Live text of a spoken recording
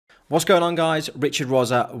What's going on, guys? Richard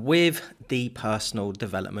Rozza with the Personal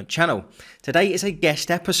Development Channel. Today is a guest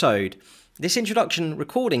episode. This introduction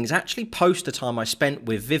recording is actually post the time I spent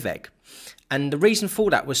with Viveck. And the reason for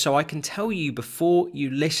that was so I can tell you before you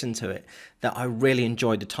listen to it that I really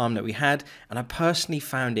enjoyed the time that we had, and I personally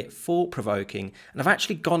found it thought-provoking, and I've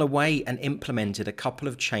actually gone away and implemented a couple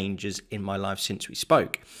of changes in my life since we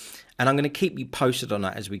spoke. And I'm going to keep you posted on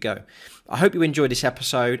that as we go. I hope you enjoyed this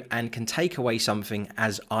episode and can take away something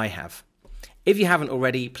as I have. If you haven't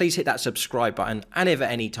already, please hit that subscribe button, and if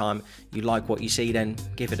at any time you like what you see, then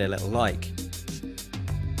give it a little like.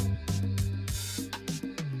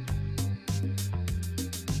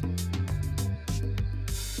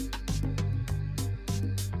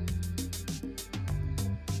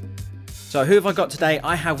 So who have I got today?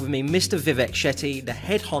 I have with me Mr. Viveck Shettyy, the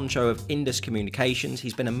head honcho of Indus Communications.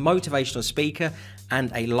 He's been a motivational speaker and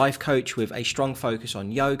a life coach with a strong focus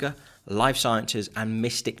on yoga, life sciences and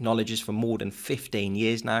mystic knowledges for more than 15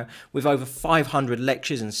 years now, with over 500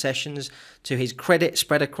 lectures and sessions to his credit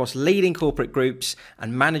spread across leading corporate groups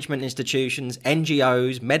and management institutions,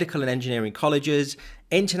 NGOs, medical and engineering colleges,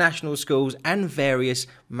 international schools and various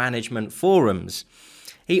management forums.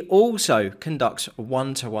 He also conducts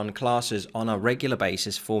one-to-one classes on a regular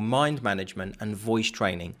basis for mind management and voice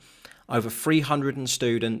training. Over 300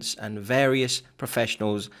 students and various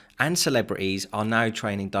professionals and celebrities are now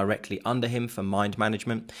training directly under him for mind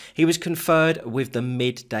management. He was conferred with the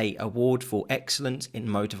Midday Award for Excellence in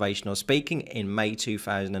Motivational Speaking in May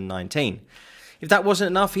 2019. If that wasn't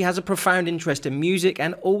enough, he has a profound interest in music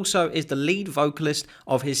and also is the lead vocalist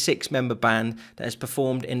of his 6-member band that has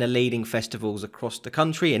performed in the leading festivals across the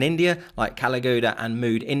country in India, like Kalaghoda and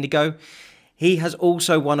Indigo. He has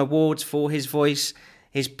also won awards for his voice.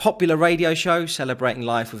 His popular radio show, Celebrating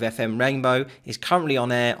Life with FM Rainbow, is currently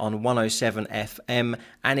on air on 107 FM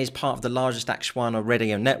and is part of the largest Akshwana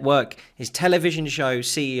radio network. His television show,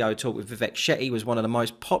 CEO Talk with Viveck Shettyy, was one of the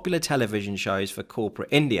most popular television shows for corporate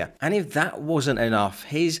India. And if that wasn't enough,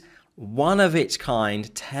 his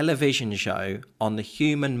one-of-its-kind television show on the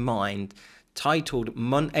human mind, titled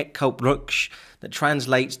Mun Ek Kalpvruksh, that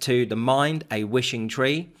translates to The Mind, a Wishing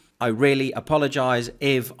Tree. I really apologise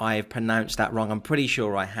if I have pronounced that wrong. I'm pretty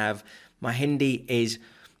sure I have. My Hindi is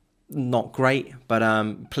not great,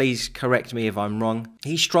 but please correct me if I'm wrong.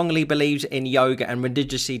 He strongly believes in yoga and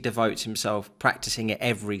religiously devotes himself practicing it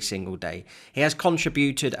every single day. He has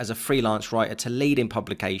contributed as a freelance writer to leading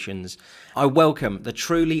publications. I welcome the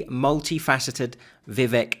truly multifaceted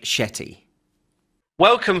Viveck Shettyy.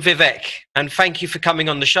 Welcome, Viveck, and thank you for coming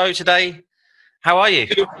on the show today. How are you?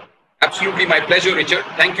 Absolutely, my pleasure, Richard.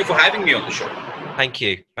 Thank you for having me on the show. Thank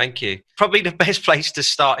you. Thank you. Probably the best place to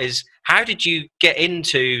start is, how did you get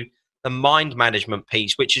into the mind management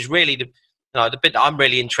piece, which is really the bit that I'm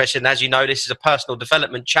really interested in. As you know, this is a personal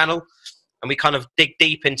development channel, and we kind of dig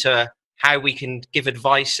deep into how we can give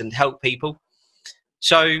advice and help people.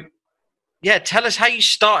 So, yeah, tell us how you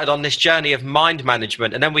started on this journey of mind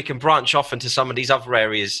management, and then we can branch off into some of these other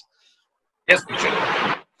areas. Yes,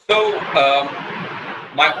 Richard. So,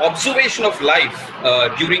 my observation of life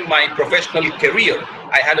during my professional career,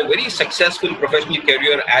 I had a very successful professional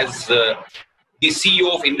career as the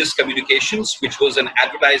CEO of Indus Communications, which was an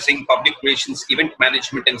advertising, public relations, event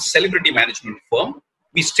management and celebrity management firm.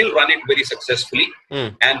 We still run it very successfully,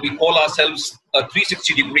 and we call ourselves a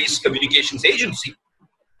 360 degrees communications agency.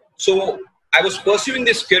 So I was pursuing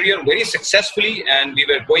this career very successfully, and we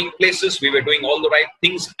were going places, we were doing all the right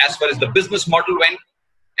things as far as the business model went,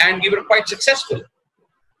 and we were quite successful.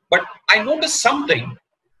 But I noticed something,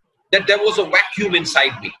 that there was a vacuum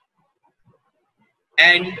inside me.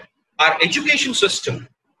 And our education system,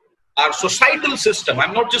 our societal system,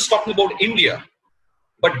 I'm not just talking about India,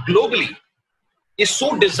 but globally, is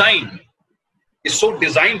so designed,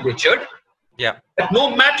 Richard, that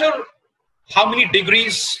no matter how many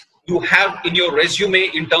degrees you have in your resume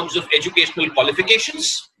in terms of educational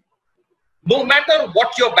qualifications, no matter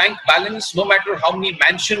what your bank balance, no matter how many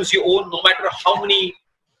mansions you own, no matter how many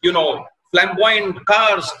flamboyant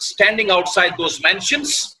cars standing outside those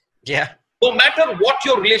mansions. Yeah. No matter what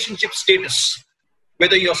your relationship status,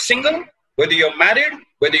 whether you're single, whether you're married,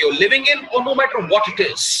 whether you're living in, or no matter what it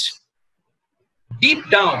is, deep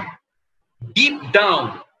down,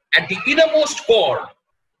 at the innermost core,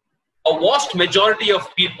 a vast majority of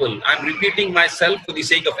people, I'm repeating myself for the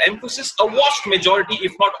sake of emphasis, a vast majority,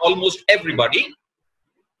 if not almost everybody,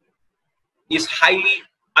 is highly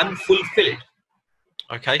unfulfilled.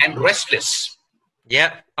 Okay. And restless.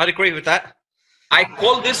 Yeah, I'd agree with that. I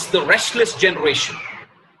call this the restless generation.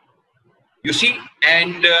 You see,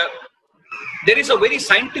 and there is a very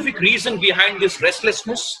scientific reason behind this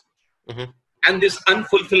restlessness. and this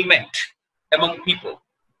unfulfillment among people.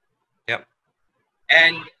 Yep.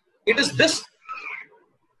 And it is this,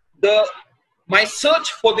 my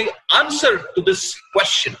search for the answer to this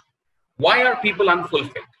question. Why are people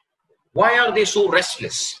unfulfilled? Why are they so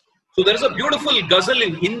restless? So there is a beautiful ghazal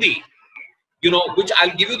in Hindi, which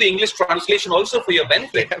I'll give you the English translation also for your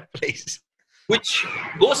benefit. Yeah, please. Which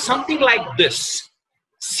goes something like this.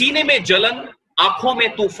 सीने में जलन, आंखों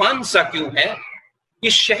में तूफान सा क्यों है?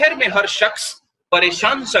 इस शहर में हर शख्स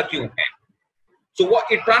परेशान सा क्यों है? So what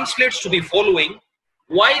it translates to the following: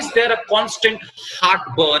 why is there a constant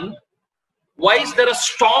heartburn? Why is there a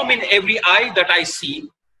storm in every eye that I see?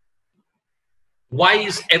 Why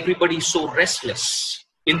is everybody so restless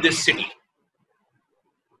in this city?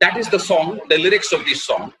 That is the song, the lyrics of this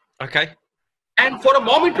song. Okay. And for a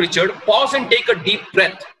moment, Richard, pause and take a deep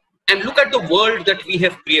breath and look at the world that we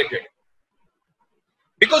have created.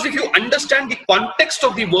 Because if you understand the context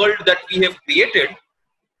of the world that we have created,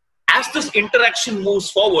 as this interaction moves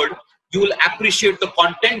forward, you will appreciate the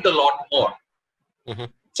content a lot more. Mm-hmm.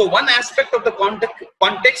 So one aspect of the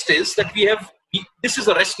context is that this is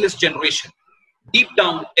a restless generation. Deep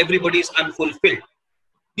down, everybody is unfulfilled.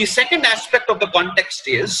 The second aspect of the context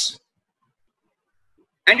is,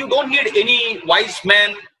 and you don't need any wise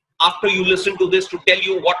man after you listen to this to tell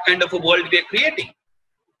you what kind of a world we are creating.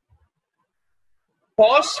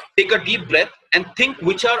 Pause, take a deep breath, and think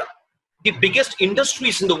which are the biggest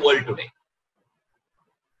industries in the world today.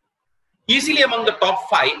 Easily among the top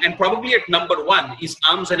 5, and probably at number 1 is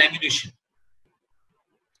arms and ammunition.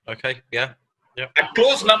 Okay, yeah. Yep. At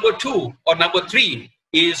close number 2 or number 3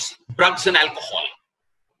 is drugs and alcohol.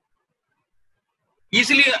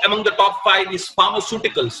 Easily among the top 5 is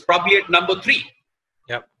pharmaceuticals, probably at number 3.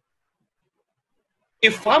 Yep.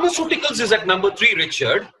 If pharmaceuticals is at number 3,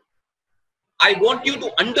 Richard, I want you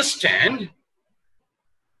to understand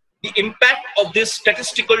the impact of this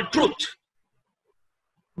statistical truth.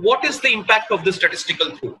 What is the impact of this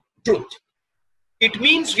statistical truth? It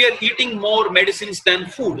means we are eating more medicines than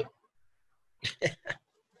food.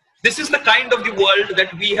 This is the kind of the world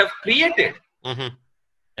that we have created. Mm-hmm.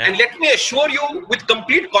 Yeah. And let me assure you with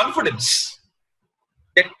complete confidence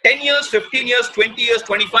that 10 years, 15 years, 20 years,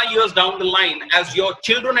 25 years down the line, as your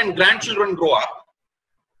children and grandchildren grow up,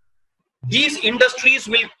 these industries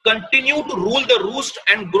will continue to rule the roost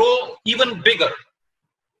and grow even bigger.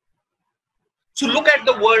 So look at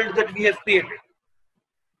the world that we have created.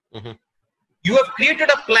 Mm-hmm. You have created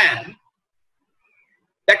a plan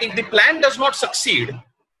that if the plan does not succeed,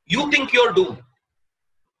 you think you're doomed.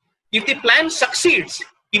 If the plan succeeds,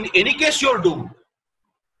 in any case you're doomed.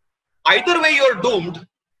 Either way you're doomed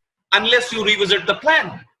unless you revisit the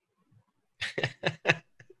plan.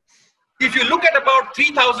 If you look at about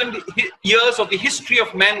 3,000 years of the history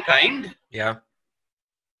of mankind, yeah,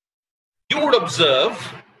 you would observe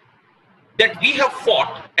that we have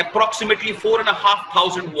fought approximately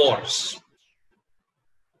 4,500 wars.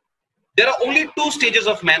 There are only 2 stages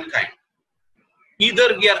of mankind.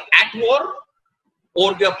 Either we are at war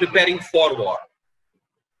or we are preparing for war.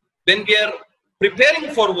 When we are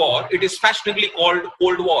preparing for war, it is fashionably called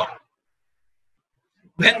Cold War.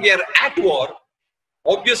 When we are at war,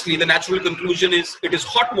 obviously the natural conclusion is it is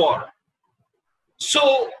hot war.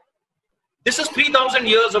 So this is 3,000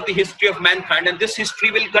 years of the history of mankind, and this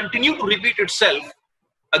history will continue to repeat itself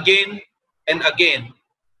again and again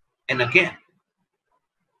and again.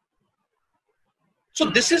 So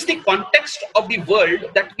this is the context of the world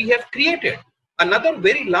that we have created. Another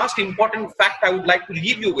very last important fact I would like to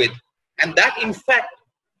leave you with, and that in fact,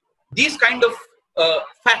 these kind of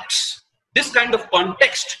facts, this kind of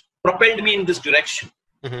context propelled me in this direction.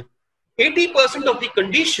 80% of the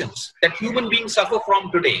conditions that human beings suffer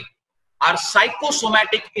from today are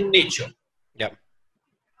psychosomatic in nature. Yep.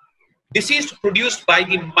 Disease produced by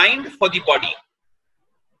the mind for the body.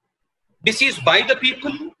 Disease by the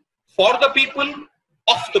people, for the people,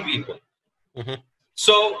 of the people.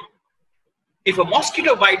 So if a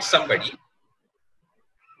mosquito bites somebody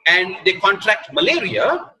and they contract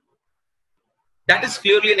malaria, that is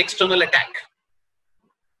clearly an external attack.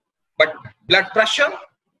 But blood pressure,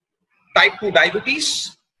 type 2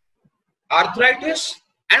 diabetes, arthritis,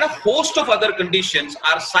 and a host of other conditions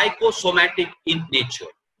are psychosomatic in nature,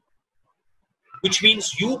 which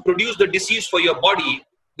means you produce the disease for your body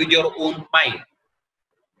with your own mind.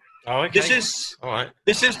 Oh, okay. This is the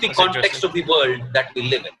That's context of the world that we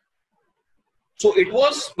live in. So it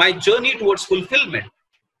was my journey towards fulfillment.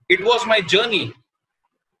 It was my journey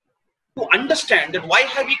to understand that why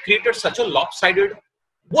have we created such a lopsided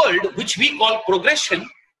world, which we call progression,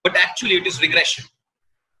 but actually it is regression.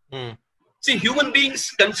 See, human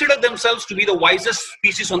beings consider themselves to be the wisest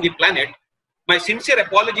species on the planet, My sincere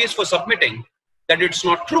apologies for submitting that it's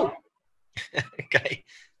not true. Okay.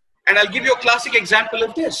 And I'll give you a classic example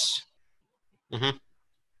of this. Mm-hmm.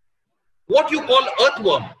 What you call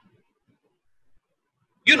earthworm.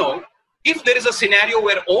 You know, if there is a scenario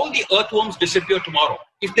where all the earthworms disappear tomorrow,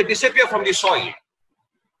 if they disappear from the soil,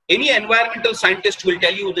 any environmental scientist will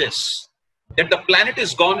tell you this, that the planet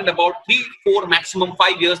is gone in about 3, 4, maximum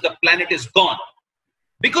 5 years, the planet is gone.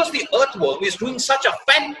 Because the earthworm is doing such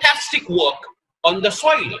a fantastic work on the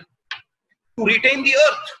soil to retain the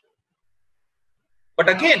earth. But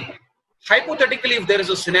again, hypothetically, if there is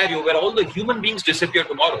a scenario where all the human beings disappear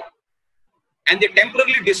tomorrow, and they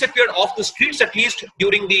temporarily disappeared off the streets, at least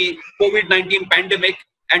during the COVID-19 pandemic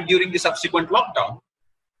and during the subsequent lockdown,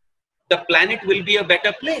 the planet will be a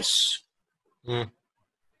better place. Mm.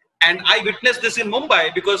 And I witnessed this in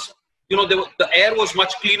Mumbai because, you know, the air was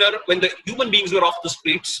much cleaner when the human beings were off the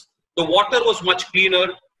streets. The water was much cleaner.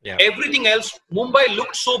 Yeah. Everything else, Mumbai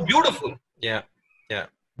looked so beautiful. Yeah. Yeah.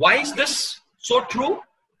 Why is this so true?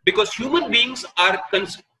 Because human beings are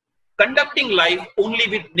conducting life only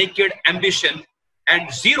with naked ambition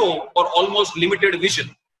and zero or almost limited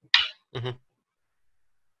vision. Mm-hmm.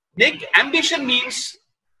 Ambition means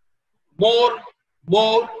more,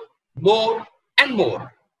 more, more, and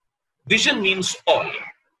more. Vision means all.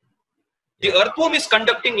 The earthworm is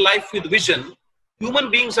conducting life with vision. Human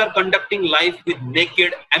beings are conducting life with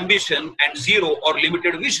naked ambition and zero or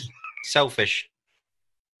limited vision. Selfish.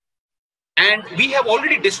 And we have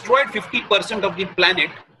already destroyed 50% of the planet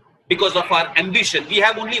because of our ambition. We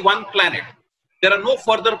have only one planet. There are no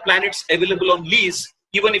further planets available on lease,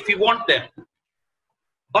 even if we want them.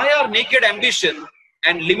 By our naked ambition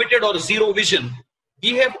and limited or zero vision,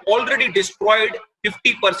 we have already destroyed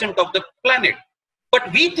 50% of the planet.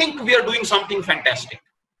 But we think we are doing something fantastic.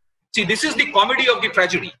 See, this is the comedy of the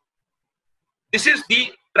tragedy. This is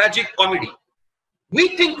the tragic comedy.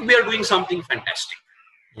 We think we are doing something fantastic.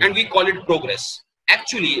 And we call it progress.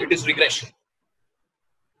 Actually, it is regression.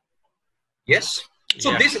 Yes?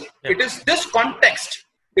 So it is this context,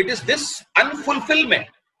 it is this unfulfillment,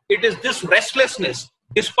 it is this restlessness,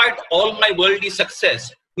 despite all my worldly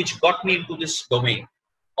success, which got me into this domain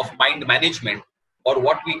of mind management, or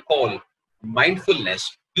what we call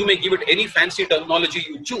mindfulness. You may give it any fancy terminology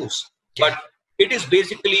you choose, but it is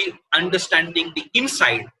basically understanding the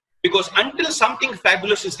inside, because until something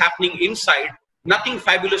fabulous is happening inside, nothing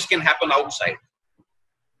fabulous can happen outside.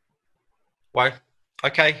 Wow.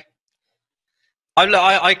 Okay.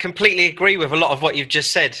 I completely agree with a lot of what you've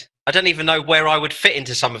just said. I don't even know where I would fit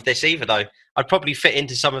into some of this either, though. I'd probably fit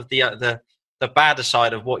into some of the badder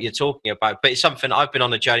side of what you're talking about. But it's something I've been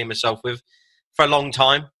on a journey myself with for a long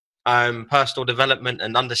time. Personal development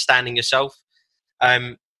and understanding yourself.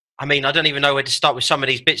 I mean, I don't even know where to start with some of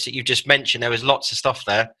these bits that you've just mentioned. There was lots of stuff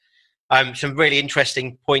there. Some really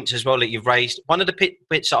interesting points as well that you've raised. One of the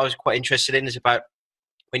bits that I was quite interested in is about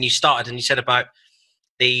when you started and you said about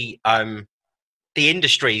the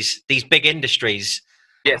industries, these big industries.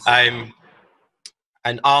 Yes.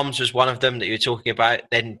 And arms was one of them that you were talking about.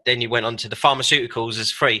 Then you went on to the pharmaceuticals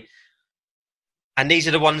as free. And these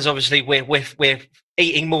are the ones, obviously, we're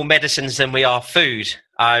eating more medicines than we are food.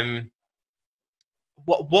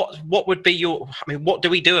 What would be what do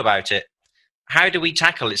we do about it? How do we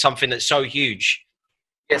tackle it? Something that's so huge.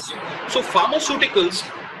 Yes. So pharmaceuticals,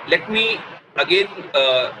 let me again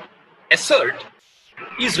assert,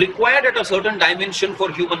 is required at a certain dimension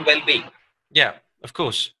for human well-being. Yeah, of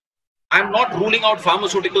course. I'm not ruling out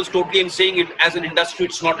pharmaceuticals totally and saying it as an industry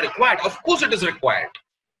it's not required. Of course it is required.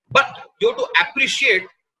 But you have to appreciate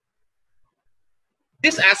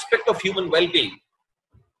this aspect of human well-being.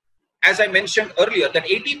 As I mentioned earlier, that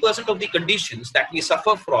 80% of the conditions that we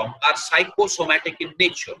suffer from are psychosomatic in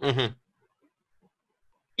nature. Mm-hmm.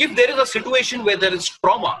 If there is a situation where there is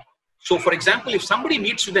trauma, so for example, if somebody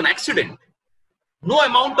meets with an accident, no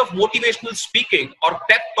amount of motivational speaking or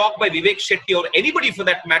pep talk by Viveck Shettyy or anybody for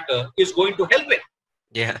that matter is going to help it.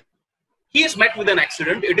 Yeah. He is met with an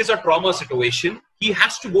accident. It is a trauma situation. He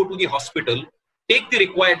has to go to the hospital, take the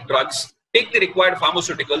required drugs, take the required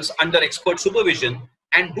pharmaceuticals under expert supervision,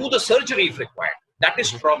 and do the surgery if required. That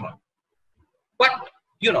is trauma. But,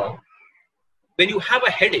 you know, when you have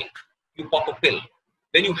a headache, you pop a pill.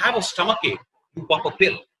 When you have a stomachache, you pop a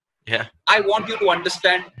pill. Yeah. I want you to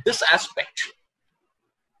understand this aspect.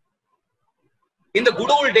 In the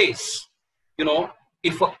good old days, you know,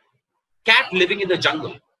 if a cat living in the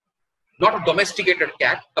jungle, not a domesticated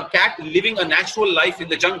cat, a cat living a natural life in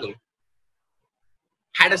the jungle,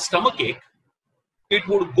 had a stomachache, it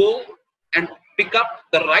would go and pick up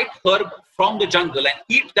the right herb from the jungle and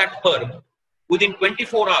eat that herb. Within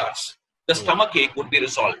 24 hours, the stomachache would be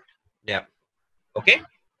resolved. Yeah. Okay?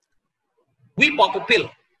 We pop a pill.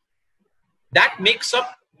 That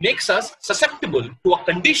makes us susceptible to a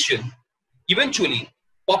condition, eventually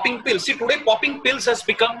popping pills. See, today popping pills has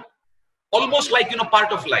become almost like,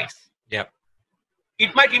 part of life. Yeah.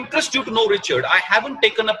 It might interest you to know, Richard, I haven't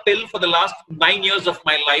taken a pill for the last 9 years of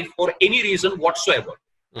my life for any reason whatsoever.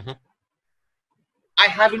 Mm-hmm. I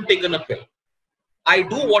haven't taken a pill. I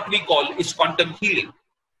do what we call is quantum healing.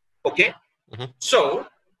 Okay? Mm-hmm. So,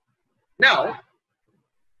 now,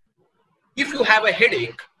 if you have a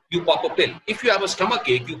headache, you pop a pill. If you have a stomach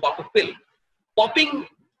ache, you pop a pill. Popping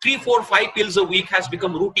 3, 4, 5 pills a week has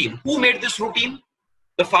become routine. Who made this routine?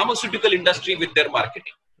 The pharmaceutical industry with their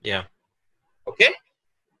marketing. Yeah. Okay?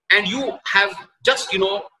 And you have just,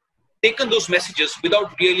 taken those messages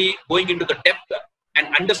without really going into the depth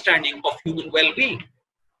and understanding of human well-being.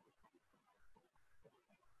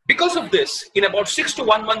 Because of this, in about 6 to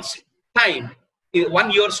 1 month's time,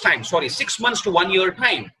 1 year's time, 6 months to 1 year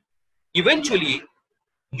time, eventually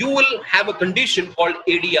you will have a condition called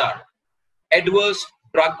ADR, adverse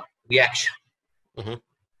drug reaction. Mm-hmm.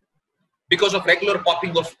 Because of regular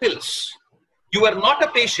popping of pills. You are not a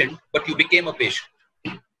patient, but you became a patient.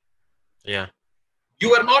 Yeah.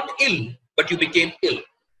 You are not ill, but you became ill.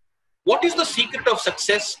 What is the secret of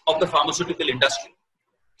success of the pharmaceutical industry?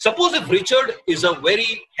 Suppose if Richard is a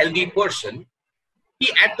very healthy person,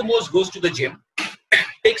 he at the most goes to the gym,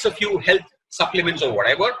 takes a few health supplements or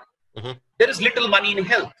whatever. Mm-hmm. There is little money in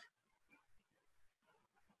health.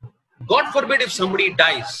 God forbid if somebody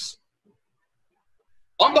dies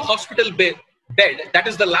on the hospital bed, that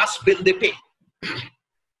is the last bill they pay.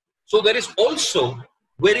 So there is also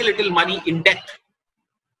very little money in death.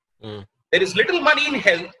 Mm. There is little money in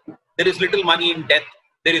health. There is little money in death.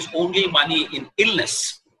 There is only money in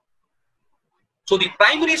illness. So the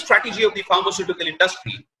primary strategy of the pharmaceutical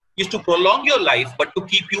industry is to prolong your life, but to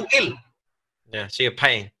keep you ill. Yeah. So you're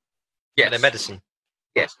paying Yes. for their medicine.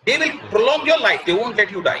 Yes. They will prolong your life. They won't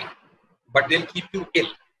let you die, but they'll keep you ill.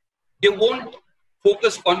 They won't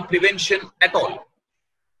focus on prevention at all.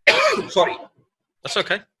 Sorry. That's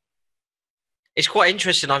okay. It's quite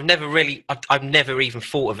interesting. I've never even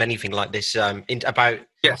thought of anything like this about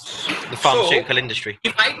Yes. the pharmaceutical industry.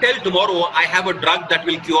 If I tell tomorrow I have a drug that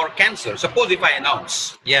will cure cancer, suppose if I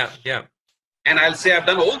announce, Yeah. and I'll say I've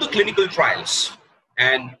done all the clinical trials,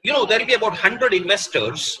 and there'll be about 100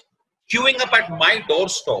 investors queuing up at my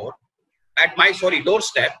doorstep,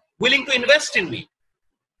 willing to invest in me.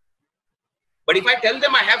 But if I tell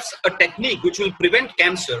them I have a technique which will prevent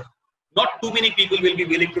cancer, not too many people will be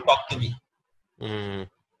willing to talk to me. Mm.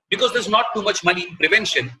 Because there's not too much money in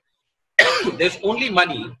prevention. There's only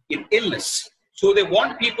money in illness. So they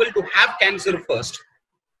want people to have cancer first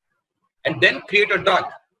and then create a drug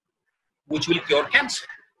which will cure cancer.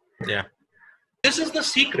 Yeah. This is the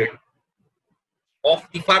secret of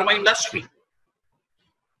the pharma industry.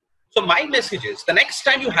 So my message is, the next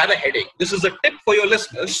time you have a headache, this is a tip for your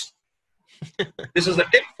listeners. This is a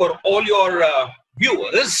tip for all your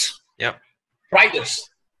viewers. Yeah. Try this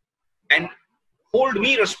and hold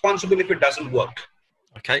me responsible if it doesn't work.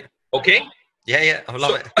 Okay. Okay? Yeah. I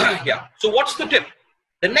love it. Yeah. So what's the tip?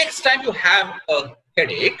 The next time you have a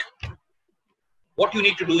headache, what you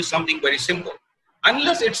need to do is something very simple.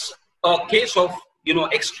 Unless it's a case of,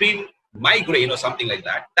 extreme migraine or something like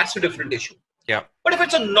that, that's a different issue. Yeah. But if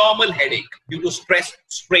it's a normal headache due to stress,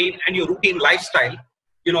 strain, and your routine lifestyle,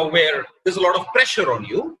 where there's a lot of pressure on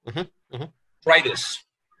you, try this.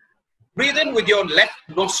 Breathe in with your left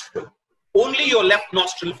nostril. Only your left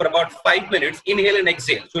nostril for about 5 minutes. Inhale and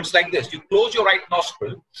exhale. So it's like this. You close your right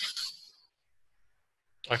nostril.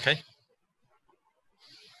 Okay.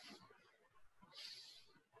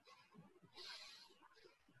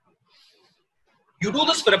 You do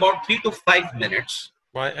this for about 3 to 5 minutes.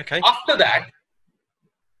 Right. Okay. After that,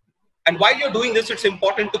 and while you're doing this, it's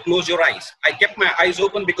important to close your eyes. I kept my eyes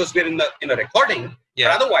open because we're in a recording. Yeah.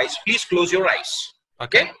 But otherwise, please close your eyes.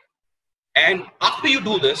 Okay. And after you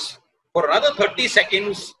do this, for another 30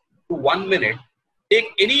 seconds to 1 minute, take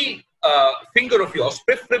any finger of yours,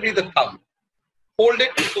 preferably the thumb, hold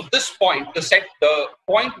it to this point, to set the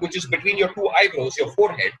point which is between your two eyebrows, your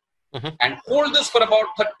forehead, and hold this for about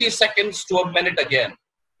 30 seconds to a minute again.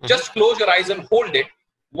 Just close your eyes and hold it.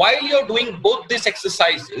 While you're doing both these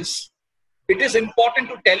exercises, it is important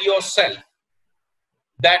to tell yourself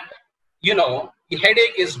that, the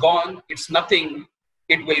headache is gone, it's nothing,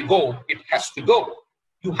 it will go, it has to go.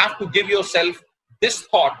 You have to give yourself this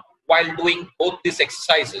thought while doing both these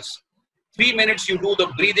exercises. 3 minutes you do the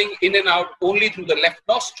breathing in and out only through the left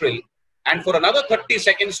nostril, and for another 30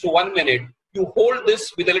 seconds to 1 minute, you hold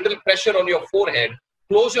this with a little pressure on your forehead,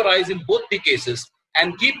 close your eyes in both the cases,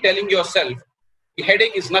 and keep telling yourself, the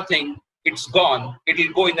headache is nothing, it's gone,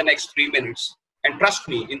 it'll go in the next 3 minutes. And trust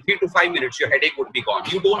me, in 3 to 5 minutes, your headache would be gone.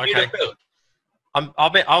 You don't need a pill.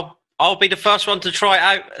 I'll be the first one to try it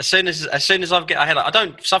out as soon as I get a headache. I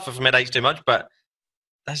don't suffer from headaches too much, but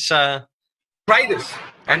that's try this.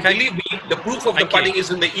 And believe me, the proof of the pudding is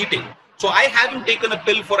in the eating. So I haven't taken a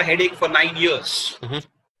pill for a headache for 9 years.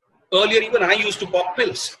 Earlier, even I used to pop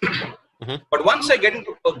pills. But once I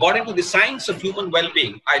got into the science of human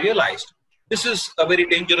well-being, I realized this is a very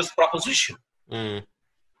dangerous proposition.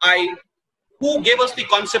 Who gave us the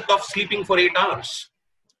concept of sleeping for 8 hours?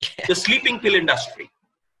 The sleeping pill industry.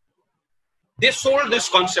 They sold this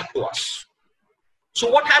concept to us. So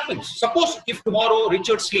what happens? Suppose if tomorrow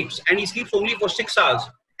Richard sleeps and he sleeps only for 6 hours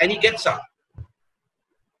and he gets up.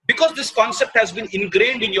 Because this concept has been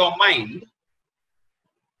ingrained in your mind,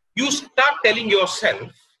 you start telling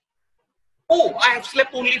yourself, oh, I have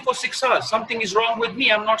slept only for 6 hours. Something is wrong with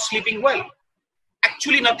me. I'm not sleeping well.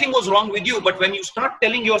 Actually, nothing was wrong with you. But when you start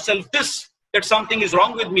telling yourself this, that something is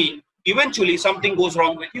wrong with me, eventually something goes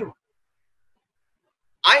wrong with you.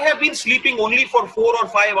 I have been sleeping only for 4 or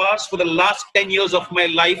 5 hours for the last 10 years of my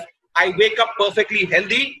life. I wake up perfectly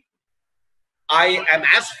healthy. I am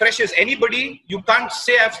as fresh as anybody. You can't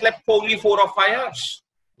say I've slept for only 4 or 5 hours.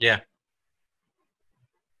 Yeah.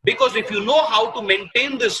 Because if you know how to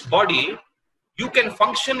maintain this body, you can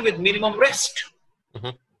function with minimum rest.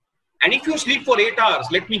 And if you sleep for 8 hours,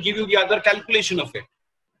 let me give you the other calculation of it.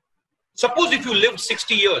 Suppose if you lived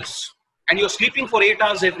 60 years and you're sleeping for 8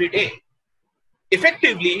 hours every day,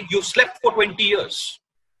 effectively, you slept for 20 years.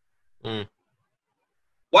 1/3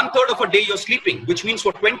 of a day you're sleeping, which means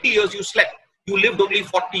for 20 years you slept. You lived only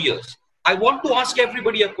 40 years. I want to ask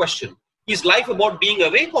everybody a question. Is life about being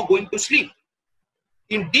awake or going to sleep?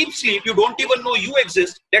 In deep sleep, you don't even know you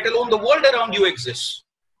exist, let alone the world around you exists.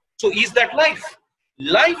 So is that life?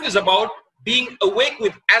 Life is about being awake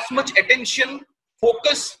with as much attention,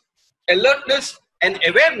 focus, alertness, and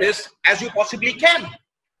awareness as you possibly can.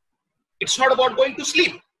 It's not about going to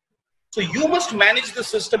sleep. So you must manage the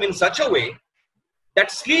system in such a way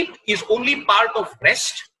that sleep is only part of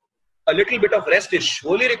rest. A little bit of rest is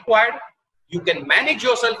surely required. You can manage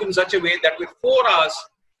yourself in such a way that with 4 hours,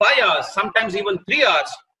 5 hours, sometimes even 3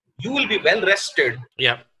 hours, you will be well rested.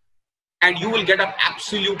 Yeah. And you will get up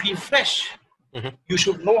absolutely fresh. You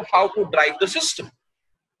should know how to drive the system.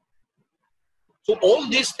 So all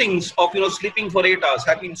these things of sleeping for 8 hours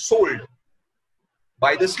have been sold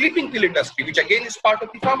by the sleeping pill industry, which again is part of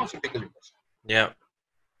the pharmaceutical industry. Yeah.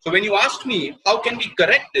 So when you ask me, how can we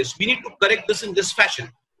correct this? We need to correct this in this fashion.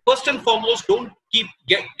 First and foremost,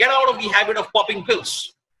 get out of the habit of popping pills.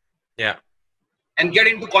 Yeah. And get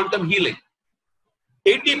into quantum healing.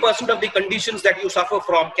 80% of the conditions that you suffer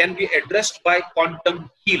from can be addressed by quantum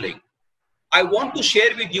healing. I want to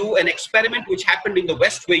share with you an experiment which happened in the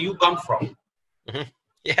West where you come from.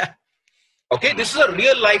 Yeah. Okay, this is a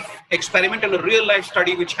real life experiment and a real life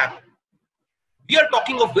study which happened. We are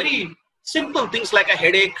talking of very simple things like a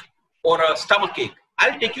headache or a stomach ache.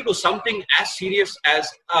 I'll take you to something as serious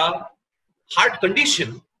as a heart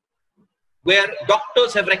condition where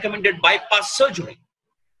doctors have recommended bypass surgery.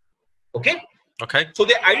 Okay? Okay. So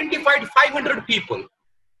they identified 500 people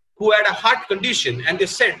who had a heart condition and they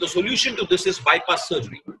said the solution to this is bypass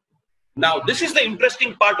surgery. Now, this is the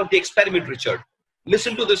interesting part of the experiment, Richard.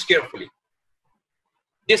 Listen to this carefully.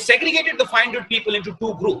 They segregated the 500 people into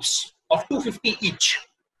 2 groups of 250 each.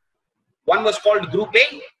 One was called Group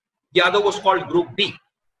A, the other was called Group B.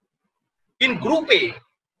 In Group A,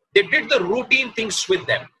 they did the routine things with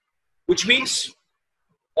them, which means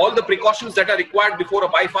all the precautions that are required before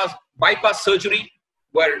a bypass surgery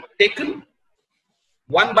were taken.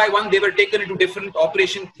 One by one, they were taken into different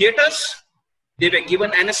operation theaters. They were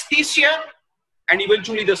given anesthesia, and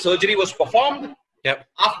eventually the surgery was performed. Yep.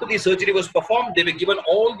 After the surgery was performed, they were given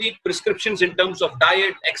all the prescriptions in terms of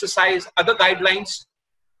diet, exercise, other guidelines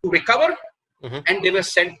to recover, and they were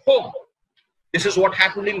sent home. This is what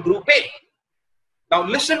happened in Group A. Now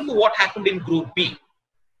listen to what happened in Group B.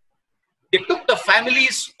 They took the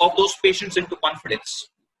families of those patients into confidence,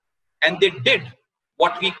 and they did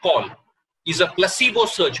what we call is a placebo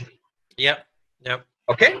surgery. Yep. Yep.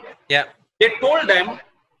 Okay? Yeah. They told them,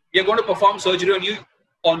 we are going to perform surgery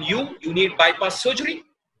on you. You need bypass surgery.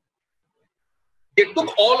 They took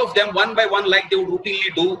all of them one by one like they would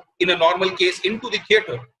routinely do in a normal case into the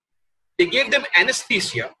theater. They gave them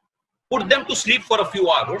anesthesia, put them to sleep for a few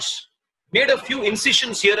hours, made a few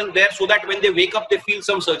incisions here and there so that when they wake up, they feel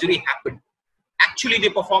some surgery happened. Actually, they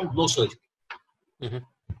performed no surgery.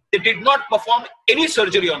 They did not perform any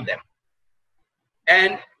surgery on them.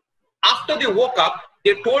 And after they woke up,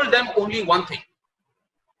 they told them only one thing.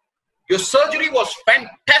 Your surgery was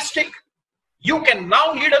fantastic. You can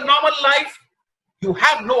now lead a normal life. You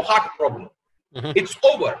have no heart problem. It's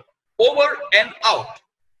over and out.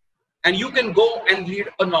 And you can go and lead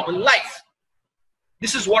a normal life.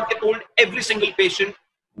 This is what I told every single patient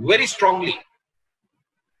very strongly.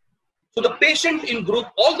 So the patient in group,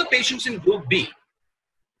 all the patients in group B,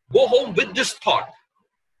 go home with this thought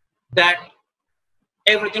that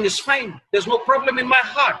everything is fine. There's no problem in my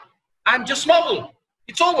heart. I'm just normal.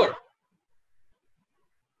 It's over.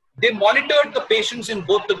 They monitored the patients in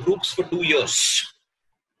both the groups for 2 years.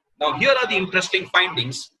 Now, here are the interesting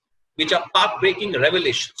findings, which are path-breaking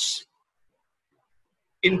revelations.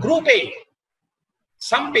 In group A,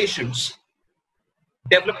 some patients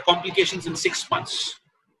developed complications in 6 months.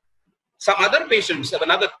 Some other patients,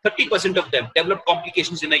 another 30% of them, developed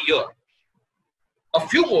complications in a year. A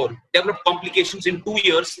few more developed complications in 2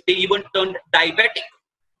 years. They even turned diabetic.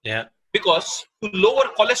 Yeah. Because to lower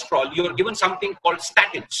cholesterol, you are given something called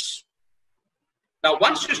statins. Now,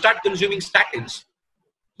 once you start consuming statins,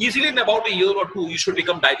 easily in about a year or two, you should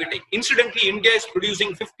become diabetic. Incidentally, India is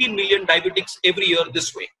producing 15 million diabetics every year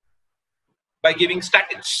this way by giving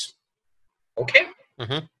statins. Okay?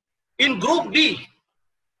 In group D,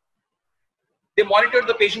 they monitored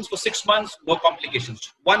the patients for 6 months, no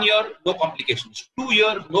complications. 1 year, no complications. 2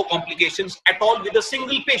 years, no complications at all with a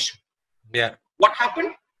single patient. Yeah. What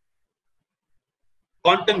happened?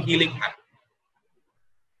 Quantum healing happened.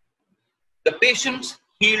 The patients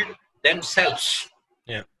healed themselves.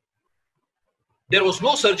 Yeah. There was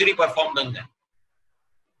no surgery performed on them.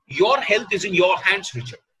 Your health is in your hands,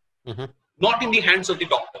 Richard, not in the hands of the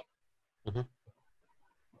doctor.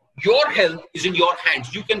 Your health is in your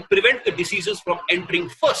hands. You can prevent the diseases from entering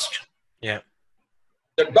first. Yeah.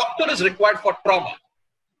 The doctor is required for trauma.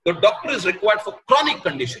 The doctor is required for chronic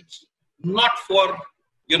conditions, not for,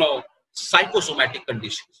 psychosomatic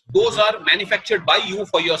conditions. Those are manufactured by you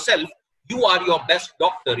for yourself. You are your best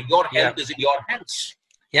doctor. Your health is in your hands.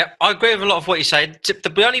 Yeah, I agree with a lot of what you said.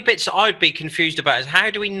 The only bits that I'd be confused about is how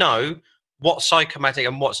do we know what's psychosomatic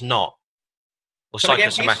and what's not? Or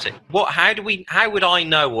psychosomatic. How would I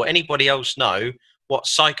know, or anybody else know,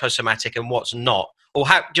 what's psychosomatic and what's not? Or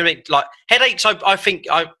how do you mean, like headaches? I think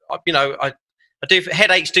I do.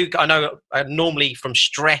 Headaches I know are normally from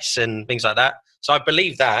stress and things like that. So I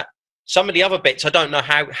believe that. Some of the other bits I don't know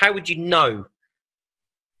how. How would you know?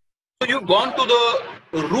 So you've gone to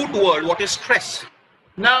the root word. What is stress?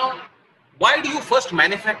 Now, why do you first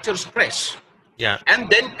manufacture stress? Yeah. And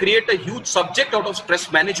then create a huge subject out of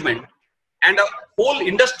stress management? And a whole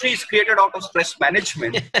industry is created out of stress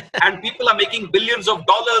management. And people are making billions of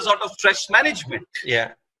dollars out of stress management.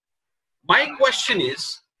 Yeah. My question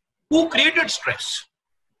is, who created stress?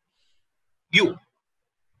 You.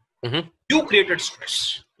 You created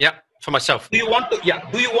stress. Yeah, for myself. Do you want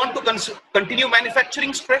to continue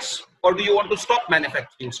manufacturing stress, or do you want to stop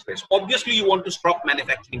manufacturing stress? Obviously, you want to stop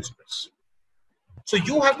manufacturing stress. So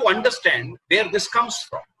you have to understand where this comes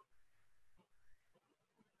from.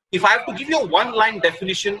 If I have to give you a one-line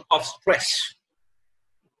definition of stress,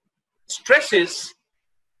 stress is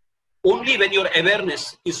only when your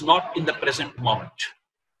awareness is not in the present moment.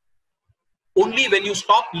 Only when you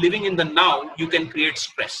stop living in the now, you can create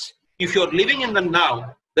stress. If you're living in the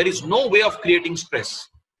now, there is no way of creating stress.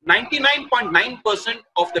 99.9%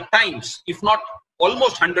 of the times, if not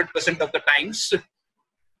almost 100% of the times,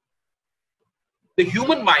 the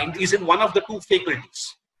human mind is in one of the two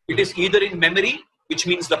faculties. It is either in memory, which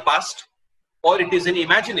means the past, or it is in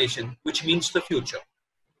imagination, which means the future.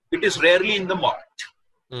 It is rarely in the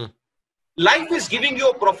moment. Life is giving you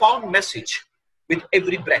a profound message with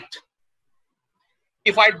every breath.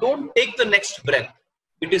 If I don't take the next breath,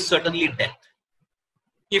 it is certainly death.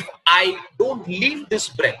 If I don't leave this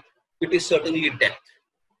breath, it is certainly death.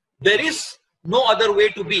 There is no other way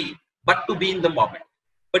to be but to be in the moment.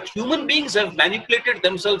 But human beings have manipulated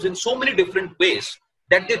themselves in so many different ways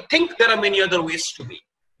that they think there are many other ways to be.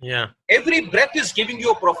 Yeah. Every breath is giving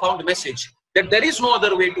you a profound message that there is no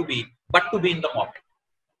other way to be but to be in the moment.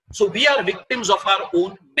 So we are victims of our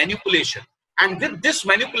own manipulation. And with this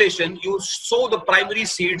manipulation, you sow the primary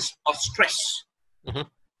seeds of stress.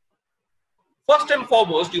 First and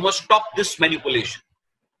foremost, you must stop this manipulation.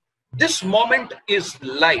 This moment is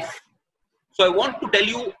life. So I want to tell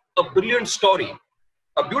you a brilliant story,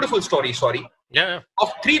 a beautiful story,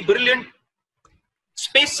 of 3 brilliant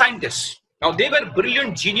space scientists. Now, they were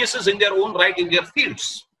brilliant geniuses in their own right in their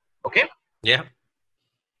fields. Okay? Yeah.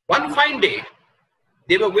 One fine day,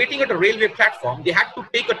 they were waiting at a railway platform. They had to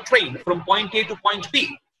take a train from point A to point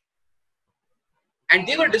B. And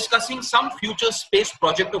they were discussing some future space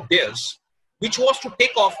project of theirs, which was to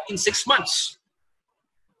take off in 6 months.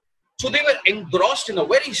 So they were engrossed in a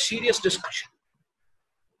very serious discussion.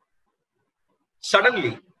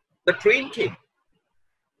 Suddenly, the train came.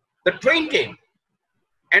 The train came,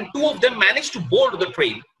 and two of them managed to board the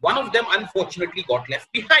train. One of them, unfortunately, got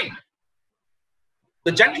left behind.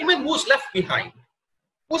 The gentleman who was left behind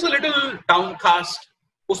was a little downcast,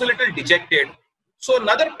 was a little dejected. So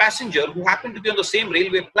another passenger who happened to be on the same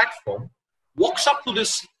railway platform walks up to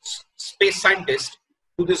this space scientist,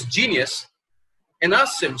 to this genius, and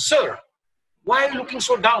asks him, "Sir, why are you looking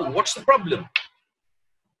so down? What's the problem?"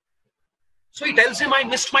 So he tells him, "I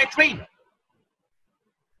missed my train."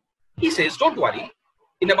 He says, "Don't worry.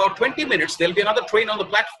 In about 20 minutes, there'll be another train on the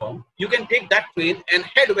platform. You can take that train and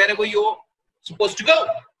head wherever you're supposed to go."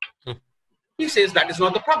 He says, "That is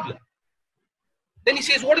not the problem." Then he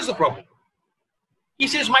says, "What is the problem?" He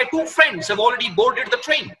says, "My two friends have already boarded the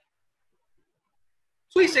train."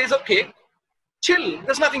 So he says, "Okay, chill.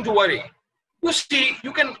 There's nothing to worry. You see,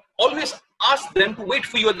 you can always ask them to wait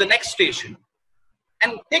for you at the next station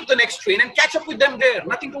and take the next train and catch up with them there.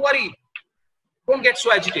 Nothing to worry. Don't get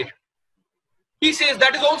so agitated." He says,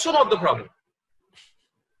 "That is also not the problem."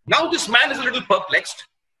 Now this man is a little perplexed,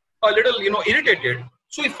 a little, irritated.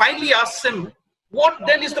 So he finally asks him, "What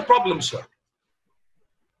then is the problem, sir?"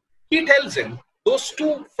 He tells him, "Those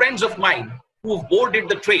two friends of mine who boarded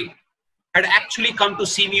the train had actually come to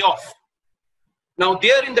see me off. Now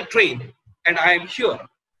they're in the train and I am here.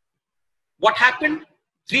 What happened?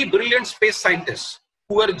 Three brilliant space scientists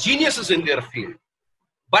who were geniuses in their field,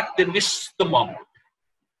 but they missed the moment.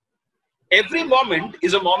 Every moment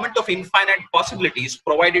is a moment of infinite possibilities,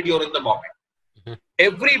 provided you're in the moment.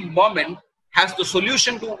 Every moment has the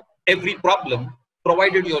solution to every problem,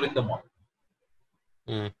 provided you're in the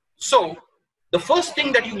moment. So the first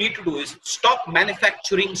thing that you need to do is stop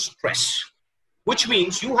manufacturing stress, which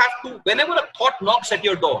means you have to, whenever a thought knocks at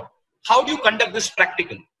your door, how do you conduct this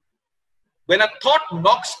practically? When a thought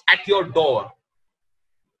knocks at your door,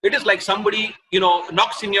 it is like somebody,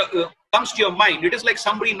 knocks in your, comes to your mind. It is like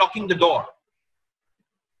somebody knocking the door.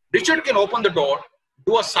 Richard can open the door,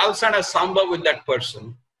 do a salsa and a samba with that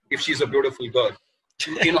person, if she's a beautiful girl,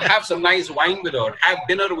 have some nice wine with her, have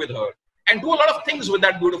dinner with her, and do a lot of things with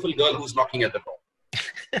that beautiful girl who's knocking at the door.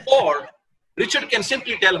 Or Richard can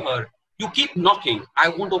simply tell her, "You keep knocking, I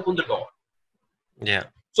won't open the door." Yeah.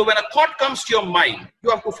 So when a thought comes to your mind, you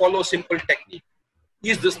have to follow a simple technique.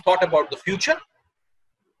 Is this thought about the future?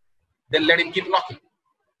 Then let him keep knocking.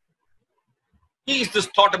 Is this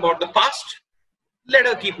thought about the past? Let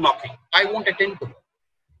her keep knocking. I won't attend to her.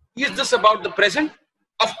 Is this about the present?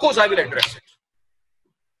 Of course I will address it.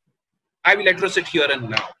 I will address it here and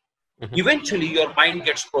now. Eventually your mind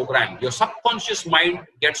gets programmed. Your subconscious mind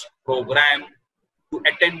gets programmed to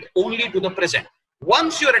attend only to the present.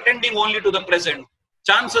 Once you're attending only to the present,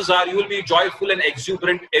 chances are you will be joyful and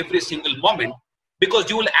exuberant every single moment, because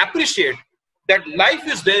you will appreciate that life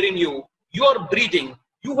is there in you. You are breathing.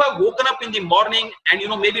 You have woken up in the morning and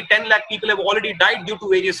maybe 10 lakh people have already died due to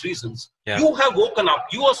various reasons. Yeah. You have woken up.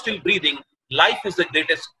 You are still breathing. Life is the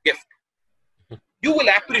greatest gift. You will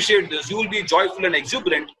appreciate this. You will be joyful and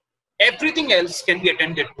exuberant. Everything else can be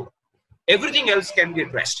attended to. Everything else can be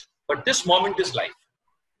addressed. But this moment is life.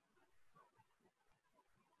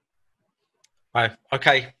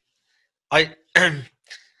 Okay. I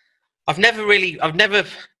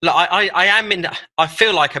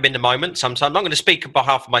feel like I'm in the moment sometimes. I'm not going to speak on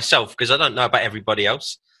behalf of myself because I don't know about everybody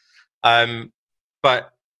else.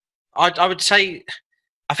 But I would say,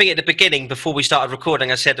 I think at the beginning, before we started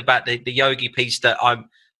recording, I said about the yogi piece that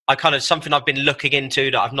I kind of, something I've been looking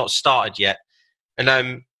into that I've not started yet. And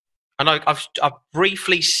I've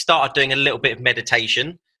briefly started doing a little bit of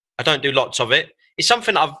meditation. I don't do lots of it. It's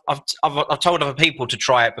something I've told other people to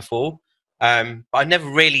try it before, but I never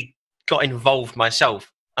really got involved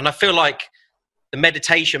myself. And I feel like the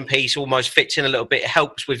meditation piece almost fits in a little bit. It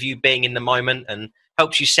helps with you being in the moment and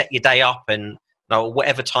helps you set your day up and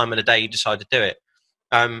whatever time of the day you decide to do it.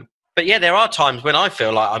 But yeah, there are times when I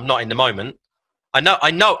feel like I'm not in the moment. I know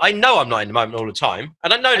I'm not in the moment all the time,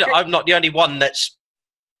 and I know that I'm not the only one that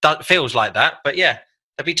feels like that. But yeah,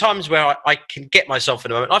 there'll be times where I can get myself in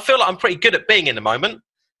the moment. I feel like I'm pretty good at being in the moment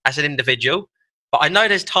as an individual, but I know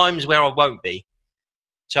there's times where I won't be.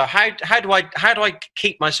 So how do I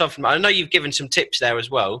keep myself in the moment? I know you've given some tips there as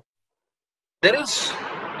well. There is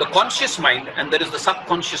the conscious mind and there is the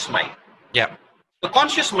subconscious mind. Yeah. The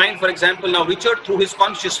conscious mind, for example, now Richard, through his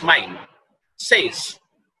conscious mind, says,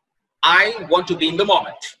 "I want to be in the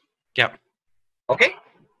moment." Yeah. Okay.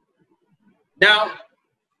 Now,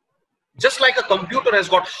 just like a computer has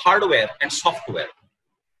got hardware and software.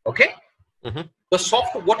 Okay.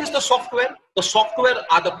 What is the software? The software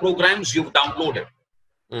are the programs you've downloaded.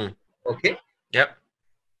 Okay. Yep.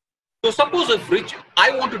 So suppose if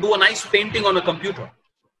I want to do a nice painting on a computer,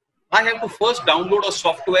 I have to first download a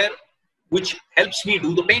software which helps me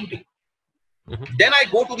do the painting. Then I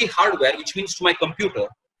go to the hardware, which means to my computer,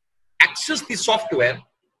 access the software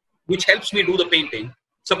which helps me do the painting.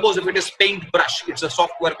 Suppose if it is Paintbrush, it's a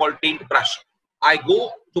software called Paintbrush. I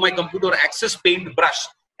go to my computer, access Paintbrush,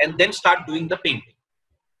 and then start doing the painting.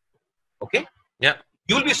 Okay? Yeah.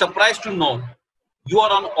 You'll be surprised to know you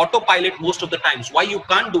are on autopilot most of the times. Why you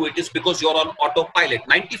can't do it is because you're on autopilot.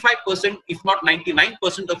 95%, if not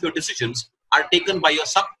 99% of your decisions are taken by your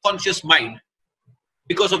subconscious mind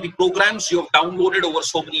because of the programs you have downloaded over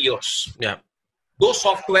so many years. Yeah. Those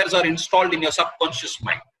softwares are installed in your subconscious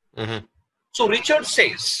mind. So Richard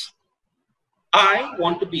says, I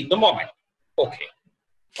want to be in the moment. Okay.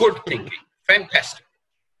 Good thinking. Fantastic.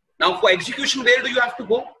 Now for execution, where do you have to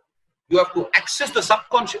go? You have to access the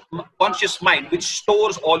subconscious mind, which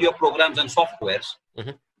stores all your programs and softwares.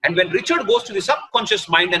 And when Richard goes to the subconscious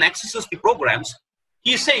mind and accesses the programs,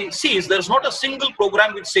 he sees there's not a single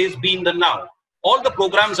program which says be in the now. All the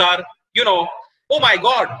programs are, oh my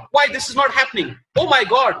God, why this is not happening? Oh my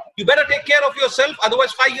God, you better take care of yourself.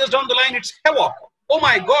 Otherwise, 5 years down the line, it's havoc. Oh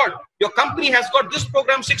my God, your company has got this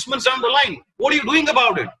program 6 months down the line. What are you doing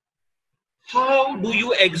about it? How do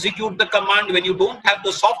you execute the command when you don't have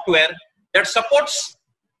the software that supports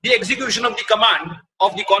the execution of the command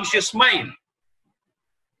of the conscious mind?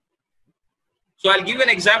 So I'll give you an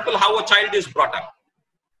example how a child is brought up.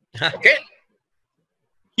 Okay?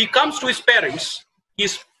 He comes to his parents,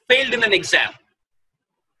 he's failed in an exam.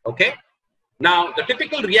 Okay? Now, the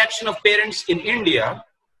typical reaction of parents in India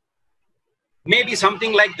may be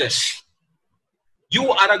something like this. You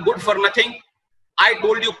are a good for nothing. I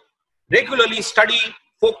told you regularly study,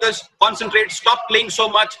 focus, concentrate, stop playing so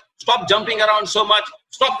much, stop jumping around so much,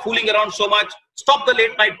 stop fooling around so much, stop the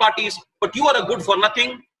late night parties, but you are a good for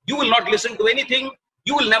nothing. You will not listen to anything.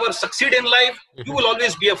 You will never succeed in life. You will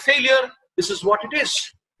always be a failure. This is what it is.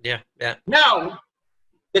 Yeah. Now,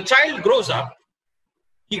 the child grows up,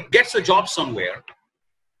 he gets a job somewhere,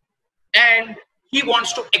 and he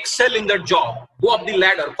wants to excel in that job, go up the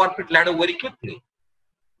ladder, corporate ladder very quickly.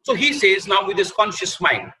 So he says now with his conscious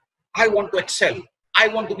mind, I want to excel. I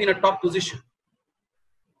want to be in a top position.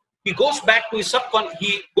 He goes back to his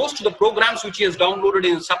he goes to the programs which he has downloaded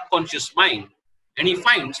in his subconscious mind, and he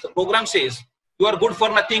finds the program says, you are good for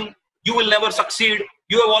nothing, you will never succeed,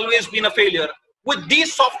 you have always been a failure. With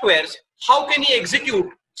these softwares, how can he execute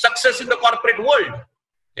success in the corporate world?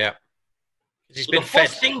 Yeah. He's So been the fed.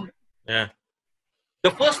 first thing, Yeah.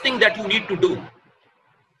 the first thing that you need to do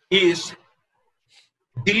is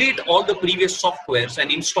delete all the previous softwares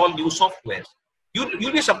and install new softwares.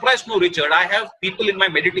 You'll be surprised, no, Richard. I have people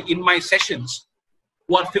in my sessions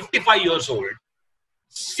who are 55 years old,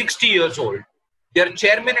 60 years old. They're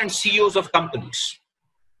chairmen and CEOs of companies.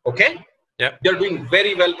 Okay? Yeah. They're doing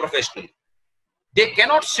very well professionally. They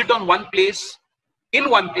cannot sit in one place,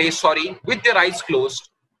 with their eyes closed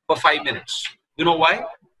for 5 minutes. You know why?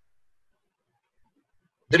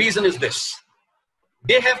 The reason is this.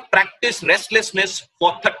 They have practiced restlessness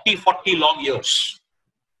for 30, 40 long years.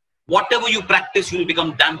 Whatever you practice, you'll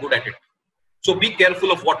become damn good at it. So be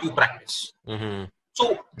careful of what you practice.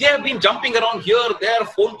 So they have been jumping around here, there,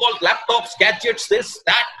 phone calls, laptops, gadgets, this,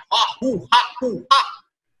 that, hoo, ha.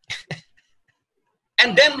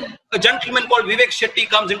 And then a gentleman called Viveck Shettyy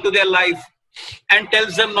comes into their life and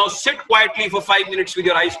tells them, now sit quietly for 5 minutes with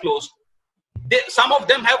your eyes closed. Some of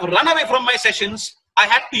them have run away from my sessions. I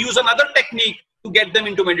had to use another technique to get them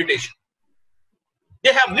into meditation.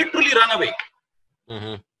 They have literally run away.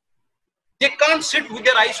 They can't sit with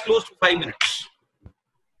their eyes closed for 5 minutes.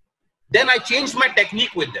 Then I changed my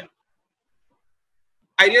technique with them.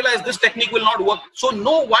 I realized this technique will not work. So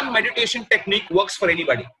no one meditation technique works for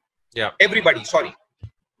anybody. Yeah. Everybody, sorry.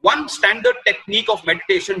 One standard technique of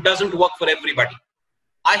meditation doesn't work for everybody.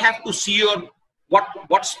 I have to see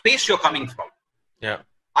what space you're coming from. Yeah.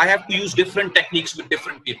 I have to use different techniques with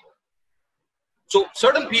different people. So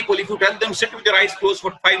certain people, if you tell them sit with your eyes closed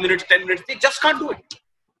for 5 minutes, 10 minutes, they just can't do it.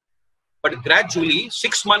 But gradually,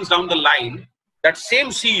 6 months down the line, that same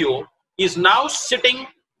CEO is now sitting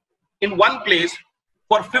in one place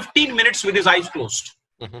for 15 minutes with his eyes closed.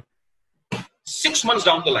 6 months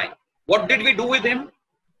down the line. What did we do with him?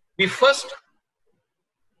 We first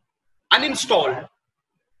uninstalled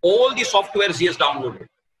all the softwares he has downloaded.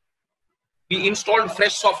 We installed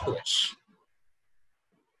fresh softwares.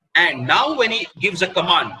 And now when he gives a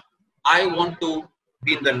command, I want to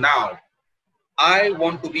be in the now. I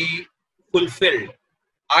want to be fulfilled.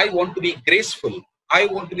 I want to be graceful. I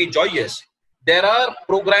want to be joyous. There are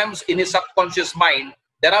programs in his subconscious mind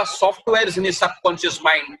there are softwares in his subconscious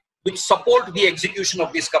mind which support the execution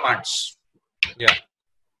of these commands. Yeah.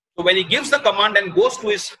 So when he gives the command and goes to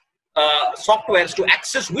his softwares to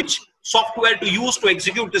access which software to use to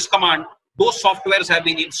execute this command, those softwares have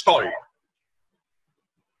been installed.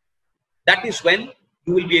 That is when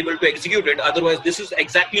you will be able to execute it. Otherwise, this is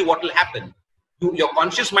exactly what will happen. Your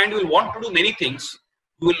conscious mind will want to do many things.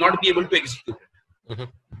 You will not be able to execute it.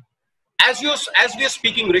 Mm-hmm. As we are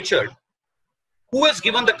speaking, Richard, who has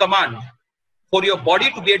given the command for your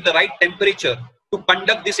body to be at the right temperature to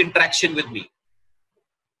conduct this interaction with me?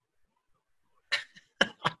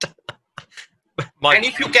 And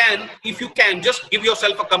if you can, just give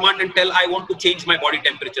yourself a command and tell, I want to change my body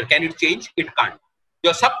temperature. Can it change? It can't.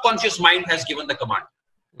 Your subconscious mind has given the command.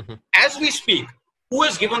 Mm-hmm. As we speak, who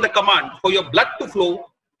has given the command for your blood to flow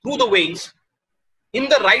through the veins in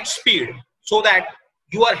the right speed so that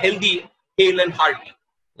you are healthy, hale and hearty?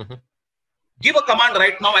 Mm-hmm. Give a command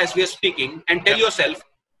right now as we are speaking and tell yourself,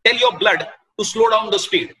 tell your blood to slow down the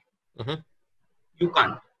speed. Mm-hmm. You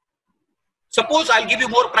can't. Suppose I'll give you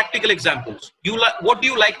more practical examples. What do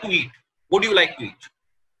you like to eat? What do you like to eat?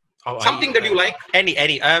 Oh, Something that you like? Any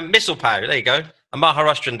misal pav. There you go. A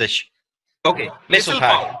Maharashtrian dish. Okay. Misal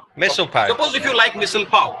pav. Misal pav. Suppose if you like misal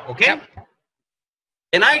pav, okay? Yep.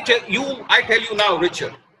 And I tell you now,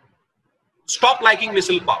 Richard, stop liking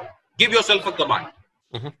misal pav. Give yourself a command.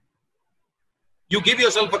 Mm-hmm. You give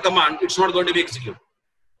yourself a command, it's not going to be executed.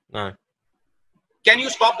 No. Can you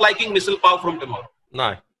stop liking misal pav from tomorrow?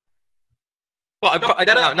 No. Well,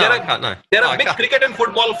 There are big cricket and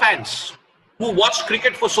football fans who watched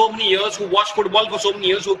cricket for so many years, who watched football for so many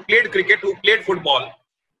years, who played cricket, who played football.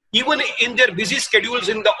 Even in their busy schedules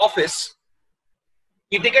in the office,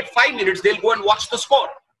 if they get 5 minutes, they'll go and watch the score.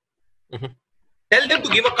 Mm-hmm. Tell them to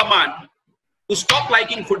give a command to stop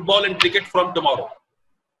liking football and cricket from tomorrow.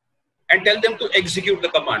 And tell them to execute the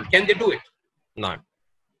command. Can they do it? No.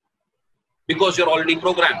 Because you're already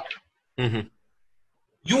programmed.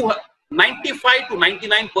 Mm-hmm. 95 to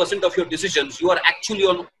 99% of your decisions, you are actually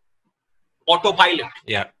on autopilot.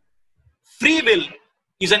 Yeah. Free will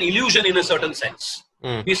is an illusion in a certain sense.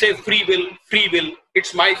 We say free will,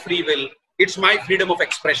 it's my free will, it's my freedom of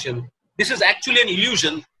expression. This is actually an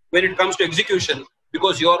illusion when it comes to execution,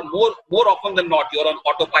 because you're more often than not, you're on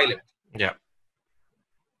autopilot. Yeah.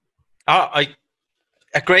 I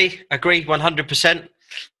agree 100%.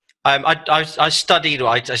 I studied, or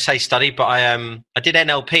I say studied, but I did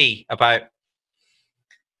NLP about,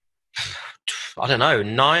 I don't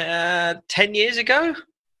know, 10 years ago.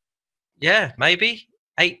 Yeah, maybe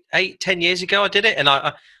 10 years ago I did it, and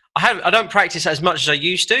I don't practice as much as I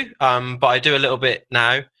used to, but I do a little bit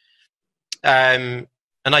now. And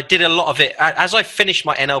I did a lot of it as I finished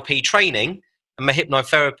my NLP training and my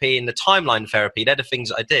hypnotherapy and the timeline therapy. They're the things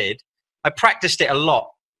that I did. I practiced it a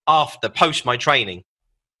lot post my training.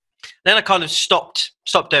 Then I kind of stopped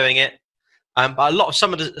doing it. But a lot of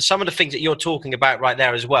some of the things that you're talking about right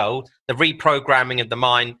there as well, the reprogramming of the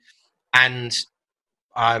mind, and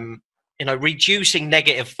reducing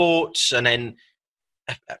negative thoughts, and then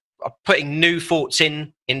putting new thoughts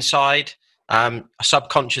inside,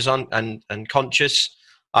 subconscious and conscious,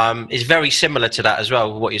 is very similar to that as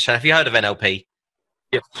well. What you're saying. Have you heard of NLP?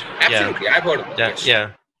 Yes, absolutely. Yeah. I've heard of it. Yes.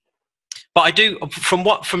 Yeah. But I do,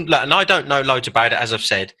 and I don't know loads about it, as I've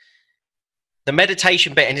said. The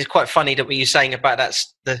meditation bit, and it's quite funny that what you're saying about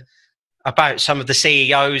about some of the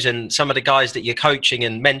CEOs and some of the guys that you're coaching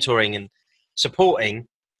and mentoring and supporting.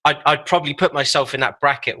 I'd probably put myself in that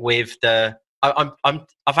bracket with I've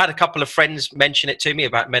had a couple of friends mention it to me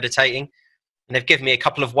about meditating, and they've given me a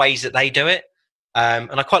couple of ways that they do it,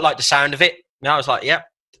 and I quite like the sound of it. And I was like, yeah,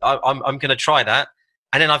 I'm going to try that,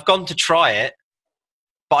 and then I've gone to try it.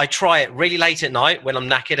 But I try it really late at night when I'm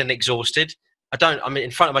knackered and exhausted. I'm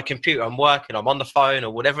in front of my computer, I'm working, I'm on the phone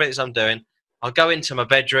or whatever it is I'm doing. I'll go into my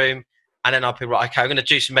bedroom and then I'll be right, okay, I'm going to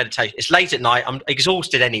do some meditation. It's late at night, I'm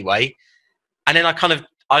exhausted anyway. And then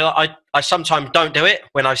I sometimes don't do it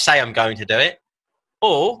when I say I'm going to do it.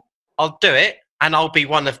 Or I'll do it and I'll be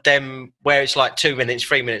one of them where it's like 2 minutes,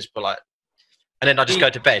 3 minutes, and then I just go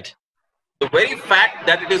to bed. The very fact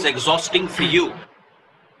that it is exhausting for you,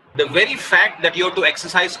 the very fact that you have to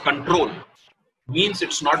exercise control, means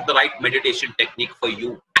it's not the right meditation technique for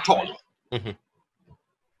you at all. Mm-hmm.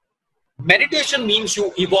 Meditation means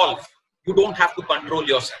you evolve. You don't have to control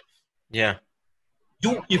yourself. Yeah.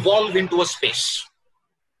 You evolve into a space.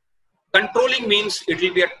 Controlling means it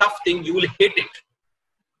will be a tough thing. You will hate it.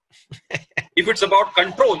 If it's about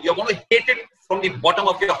control, you're going to hate it from the bottom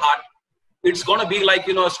of your heart. It's going to be like,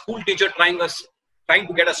 a school teacher trying to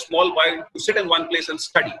get a small boy to sit in one place and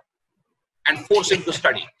study. and force him to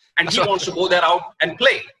study. And he wants to go there out and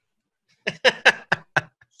play.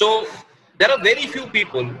 So there are very few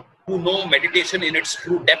people who know meditation in its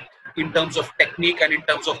true depth, in terms of technique and in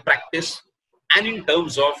terms of practice and in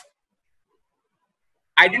terms of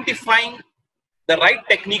identifying the right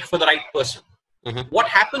technique for the right person. What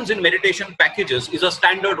happens in meditation packages is a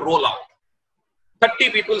standard rollout.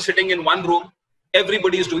 30 people sitting in one room,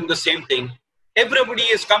 everybody is doing the same thing. Everybody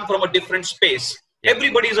has come from a different space.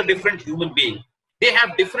 Everybody is a different human being. They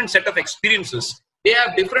have different set of experiences. They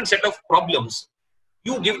have different set of problems.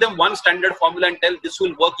 You give them one standard formula and tell this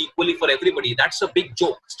will work equally for everybody. That's a big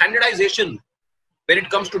joke. Standardization when it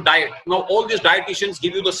comes to diet. Now all these dietitians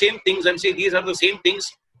give you the same things and say these are the same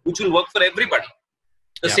things which will work for everybody.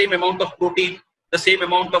 The same amount of protein, the same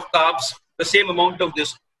amount of carbs, the same amount of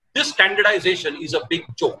this. This standardization is a big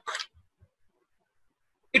joke.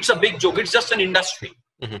 It's a big joke. It's just an industry.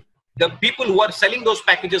 The people who are selling those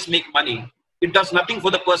packages make money. It does nothing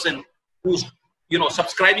for the person who's,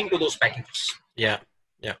 subscribing to those packages.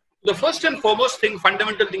 The first and foremost thing,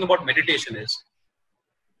 fundamental thing about meditation is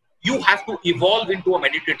you have to evolve into a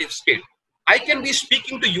meditative state. I can be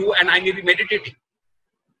speaking to you and I may be meditating.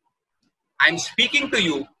 I'm speaking to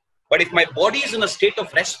you, but if my body is in a state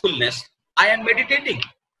of restfulness, I am meditating.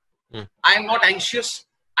 I am not anxious.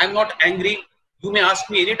 I'm not angry. You may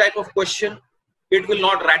ask me any type of question. It will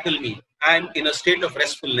not rattle me. I'm in a state of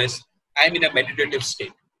restfulness. I'm in a meditative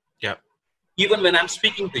state. Even when I'm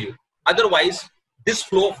speaking to you. Otherwise, this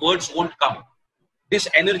flow of words won't come. This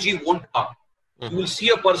energy won't come. You will see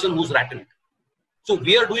a person who's rattled. So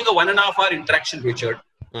we are doing a 1.5 hour interaction, Richard.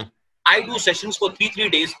 I do sessions for 3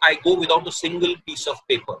 days. I go without a single piece of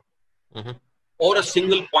paper or a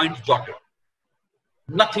single point jotted.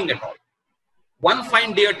 Nothing at all. One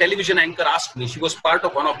fine day, a television anchor asked me, she was part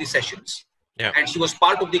of one of the sessions. And she was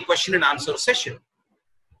part of the question and answer session.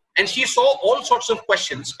 And she saw all sorts of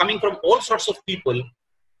questions coming from all sorts of people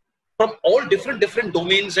from all different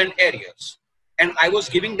domains and areas. And I was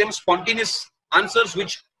giving them spontaneous answers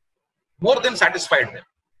which more than satisfied them.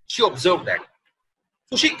 She observed that.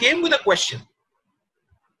 So she came with a question.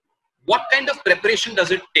 What kind of preparation does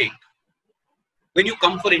it take when you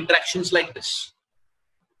come for interactions like this?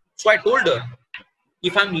 So I told her,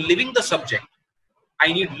 if I'm living the subject,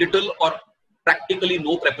 I need little or practically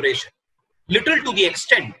no preparation. Little to the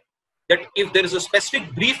extent that if there is a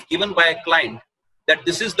specific brief given by a client that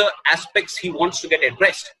this is the aspects he wants to get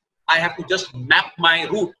addressed, I have to just map my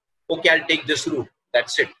route. Okay, I'll take this route.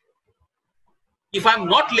 That's it. If I'm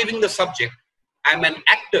not living the subject, I'm an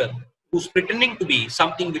actor who's pretending to be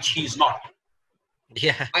something which he is not.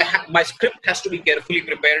 My script has to be carefully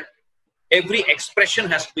prepared. Every expression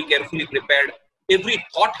has to be carefully prepared. Every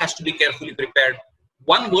thought has to be carefully prepared.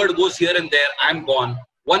 One word goes here and there, I'm gone.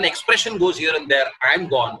 One expression goes here and there, I'm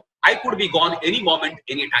gone. I could be gone any moment,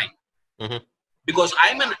 any time. Because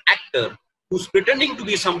I'm an actor who's pretending to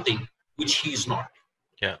be something which he is not.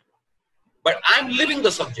 But I'm living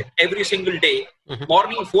the subject every single day.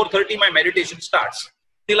 Morning 4:30, my meditation starts.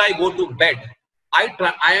 Till I go to bed, I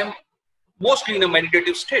am mostly in a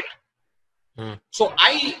meditative state. So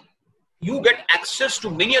you get access to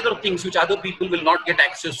many other things which other people will not get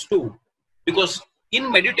access to. Because in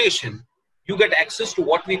meditation, you get access to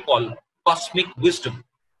what we call cosmic wisdom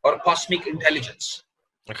or cosmic intelligence.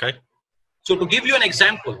 So to give you an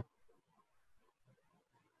example,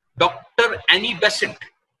 Dr. Annie Besant,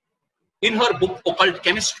 in her book, Occult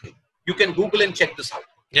Chemistry, you can Google and check this out.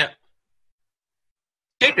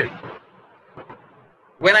 Stated,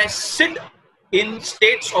 when I sit in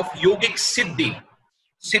states of yogic siddhi,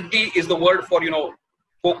 siddhi is the word for,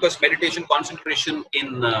 focus, meditation, concentration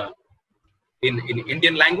in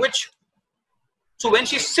Indian language. So when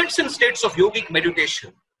she sits in states of yogic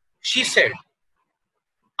meditation, she said,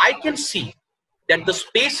 I can see that the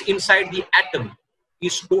space inside the atom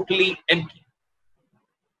is totally empty.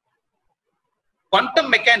 Quantum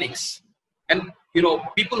mechanics and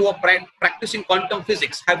people who are practicing quantum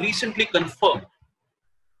physics have recently confirmed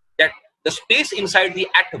that the space inside the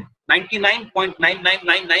atom,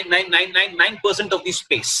 99.9999999% of the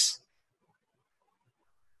space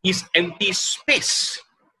is empty space.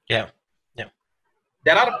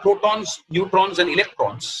 There are protons, neutrons, and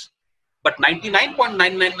electrons, but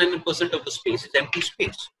 99.999% of the space is empty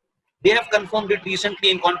space. They have confirmed it recently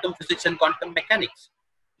in quantum physics and quantum mechanics.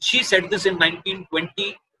 She said this in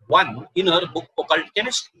 1921 in her book, Occult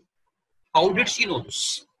Chemistry. How did she know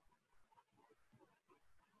this?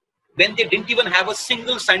 When they didn't even have a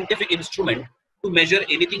single scientific instrument to measure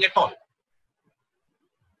anything at all.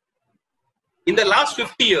 In the last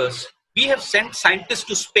 50 years, we have sent scientists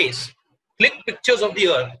to space, clicked pictures of the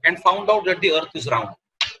earth and found out that the earth is round.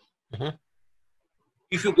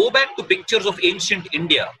 if you go back to pictures of ancient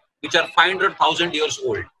India, which are 500,000 years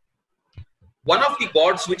old, one of the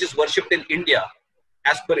gods which is worshipped in India,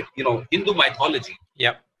 as per Hindu mythology,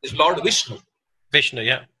 is Lord Vishnu. Vishnu,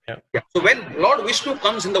 yeah. So when Lord Vishnu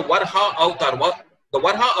comes in the Varha avatar, the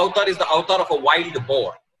Varha avatar is the avatar of a wild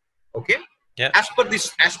boar. Okay? Yeah. As per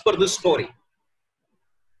this story,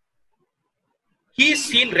 he is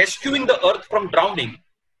seen rescuing the earth from drowning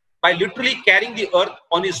by literally carrying the earth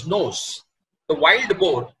on his nose. The wild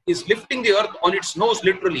boar is lifting the earth on its nose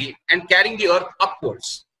literally and carrying the earth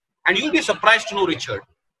upwards. And you'll be surprised to know, Richard,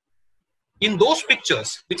 in those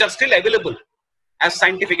pictures, which are still available as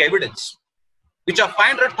scientific evidence, which are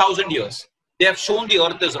 500,000 years, they have shown the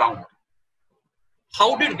earth is round.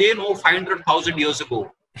 How did they know 500,000 years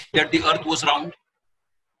ago that the earth was round?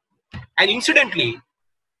 And incidentally,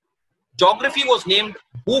 geography was named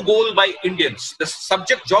Bhugol by Indians. The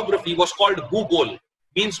subject geography was called Bhugol.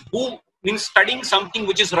 Means studying something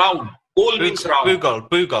which is round. Gol means round.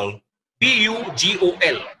 Bhugol.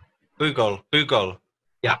 B-U-G-O-L. Bhugol.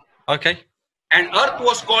 Yeah. Okay. And earth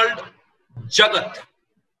was called Jagat.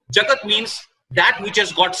 Jagat means that which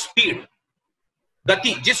has got speed.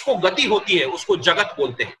 Gati, jisko gati hoti hai, usko Jagat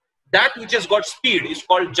bolte hain. That which has got speed is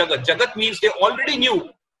called Jagat. Jagat means they already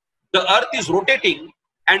knew the earth is rotating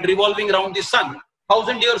and revolving around the sun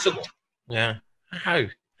 1,000 years ago. Yeah. How?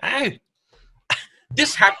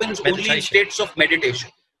 This happens only in states of meditation.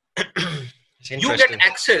 You get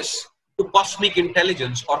access to cosmic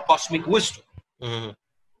intelligence or cosmic wisdom.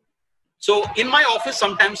 So in my office,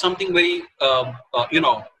 sometimes something very,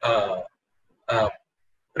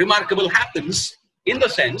 remarkable happens, in the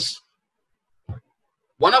sense,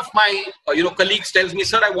 one of my, colleagues tells me,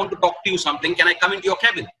 sir, I want to talk to you something. Can I come into your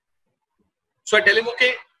cabin? So I tell him,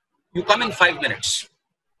 okay, you come in 5 minutes.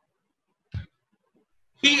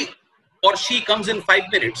 He or she comes in 5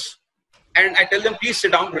 minutes and I tell them, please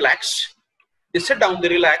sit down, relax. They sit down, they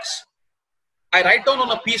relax. I write down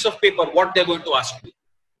on a piece of paper what they're going to ask me.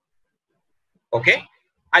 Okay?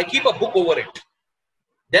 I keep a book over it.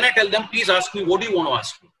 Then I tell them, please ask me, what do you want to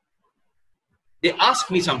ask me? They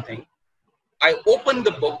ask me something. I open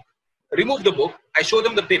the book, remove the book, I show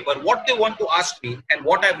them the paper, what they want to ask me and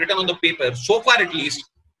what I've written on the paper, so far at least,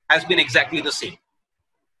 has been exactly the same.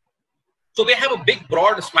 So they have a big,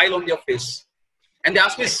 broad smile on their face. And they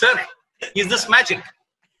ask me, sir, is this magic?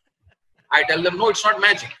 I tell them, no, it's not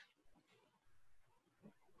magic.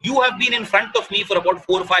 You have been in front of me for about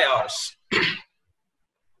 4 or 5 hours.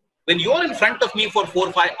 When you're in front of me for 4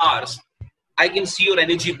 or 5 hours, I can see your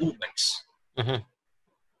energy movements.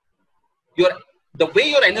 The way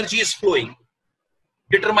your energy is flowing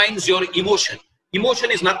determines your emotion. Emotion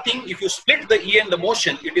is nothing. If you split the E and the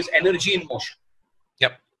motion, it is energy in motion.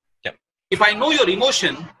 Yep. If I know your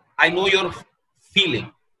emotion, I know your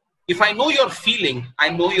feeling. If I know your feeling, I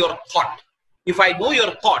know your thought. If I know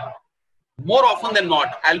your thought, more often than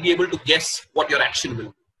not, I'll be able to guess what your action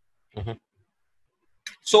will be.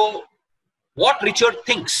 So what Richard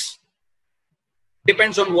thinks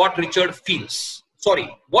depends on what Richard feels. Sorry,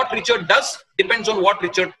 what Richard does depends on what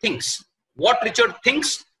Richard thinks. What Richard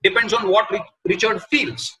thinks depends on what Richard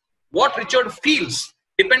feels. What Richard feels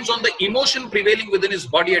depends on the emotion prevailing within his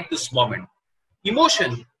body at this moment.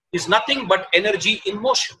 Emotion is nothing but energy in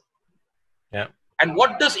motion. Yeah. And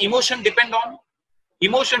what does emotion depend on?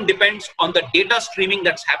 Emotion depends on the data streaming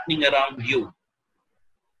that's happening around you.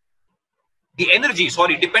 The energy,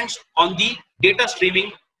 depends on the data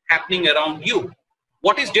streaming happening around you.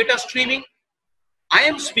 What is data streaming? I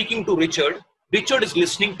am speaking to Richard. Richard is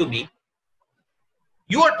listening to me.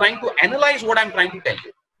 You are trying to analyze what I'm trying to tell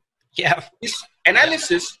you. Yeah. This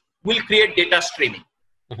analysis will create data streaming.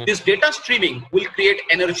 This data streaming will create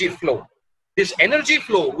energy flow. This energy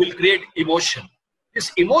flow will create emotion.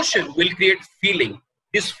 This emotion will create feeling.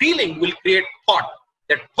 This feeling will create thought.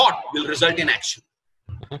 That thought will result in action.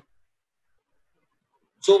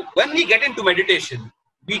 So when we get into meditation,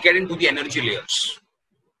 we get into the energy layers.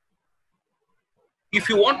 If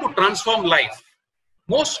you want to transform life,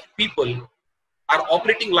 most people are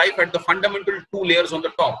operating life at the fundamental 2 layers on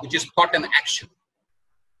the top, which is thought and action.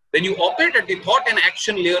 When you operate at the thought and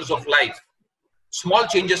action layers of life, small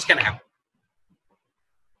changes can happen.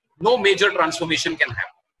 No major transformation can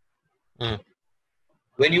happen.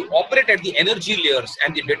 When you operate at the energy layers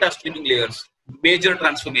and the data streaming layers, major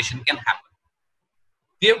transformation can happen.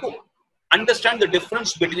 We have to understand the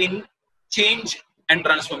difference between change and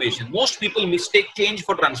transformation. Most people mistake change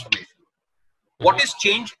for transformation. What is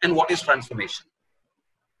change and what is transformation?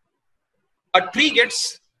 A tree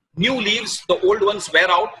gets new leaves, the old ones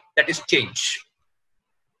wear out, that is change.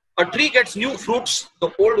 A tree gets new fruits,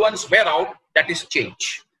 the old ones wear out, that is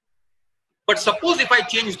change. But suppose if I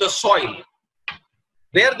change the soil,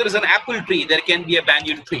 where there is an apple tree, there can be a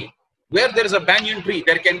banyan tree. Where there is a banyan tree,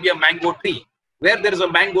 there can be a mango tree. Where there is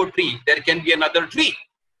a mango tree, there can be another tree.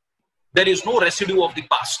 There is no residue of the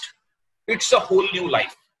past. It's a whole new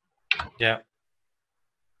life. Yeah.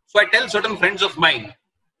 So I tell certain friends of mine,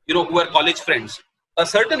 who are college friends, a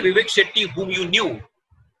certain Viveck Shettyy whom you knew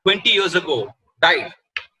 20 years ago died.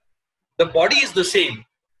 The body is the same,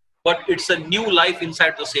 but it's a new life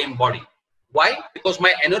inside the same body. Why? Because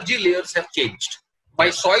my energy layers have changed. My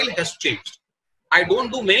soil has changed. I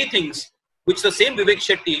don't do many things which the same Viveck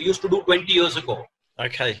Shettyy used to do 20 years ago.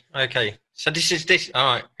 Okay. So this is.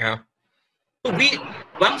 All right. Yeah. So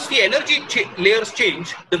once the energy layers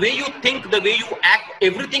change, the way you think, the way you act,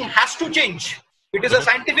 everything has to change. It is a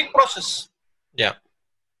scientific process. Yeah.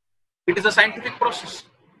 It is a scientific process.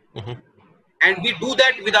 And we do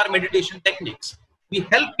that with our meditation techniques. We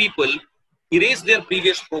help people erase their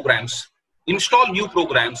previous programs, install new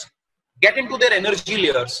programs, get into their energy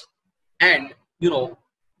layers, and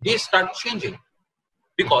they start changing.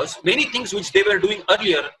 Because many things which they were doing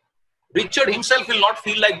earlier, Richard himself will not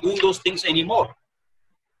feel like doing those things anymore.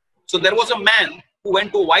 So there was a man who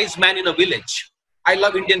went to a wise man in a village. I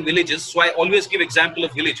love Indian villages, so I always give example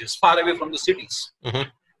of villages far away from the cities.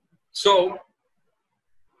 So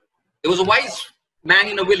there was a wise man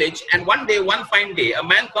in a village, and one fine day, a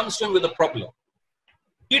man comes to him with a problem.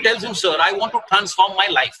 He tells him, sir, I want to transform my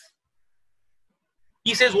life.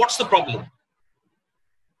 He says, what's the problem?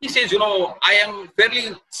 He says, I am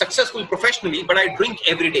fairly successful professionally, but I drink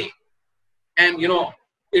every day. And,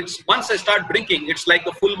 it's once I start drinking, it's like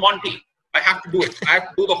the full Monty. I have to do it. I have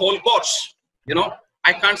to do the whole course.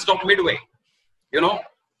 I can't stop midway.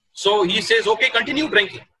 So he says, okay, continue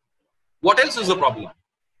drinking. What else is the problem?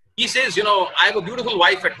 He says, I have a beautiful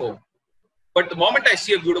wife at home. But the moment I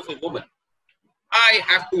see a beautiful woman, I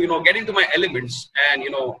have to, get into my elements and,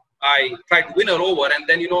 I try to win her over, and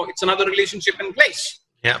then, it's another relationship in place.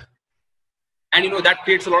 Yeah. And, that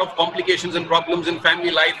creates a lot of complications and problems in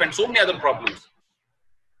family life and so many other problems.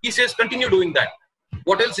 He says, continue doing that.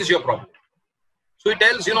 What else is your problem? So he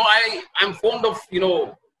tells, I'm fond of,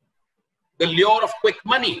 the lure of quick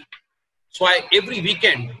money. So every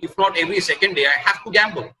weekend, if not every second day, I have to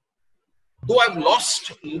gamble. Though I've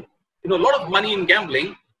lost, a lot of money in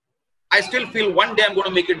gambling, I still feel one day I'm going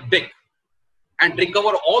to make it big and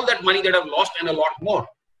recover all that money that I've lost and a lot more.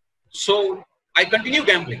 So I continue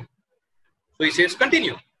gambling. So he says,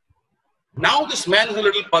 continue. Now this man is a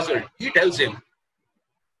little puzzled. He tells him,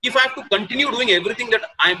 if I have to continue doing everything that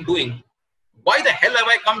I'm doing, why the hell have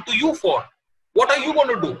I come to you for? What are you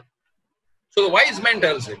going to do? So the wise man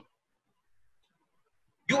tells him,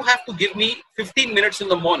 you have to give me 15 minutes in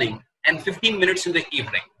the morning and 15 minutes in the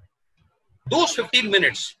evening. Those 15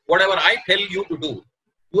 minutes, whatever I tell you to do,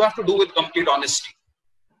 you have to do with complete honesty.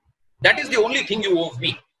 That is the only thing you owe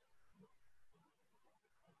me.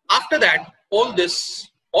 After that, all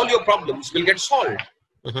your problems will get solved.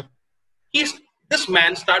 This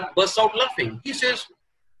man bursts out laughing. He says,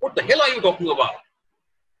 what the hell are you talking about?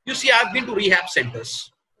 You see, I've been to rehab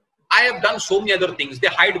centers. I have done so many other things. They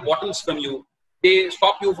hide bottles from you. They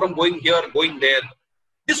stop you from going here, going there.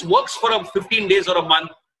 This works for 15 days or a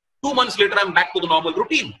month. 2 months later, I'm back to the normal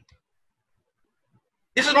routine.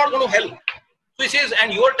 This is not going to help. So he says,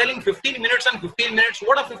 and you are telling 15 minutes and 15 minutes.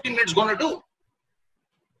 What are 15 minutes going to do?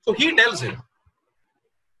 So he tells him,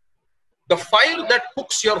 the fire that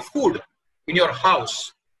cooks your food in your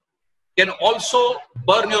house can also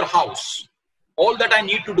burn your house. All that I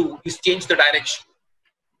need to do is change the direction.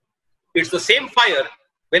 It's the same fire.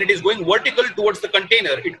 When it is going vertical towards the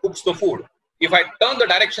container, it cooks the food. If I turn the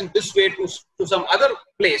direction this way to some other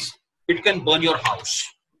place, it can burn your house.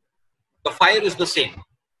 The fire is the same.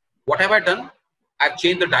 What have I done? I've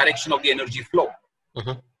changed the direction of the energy flow.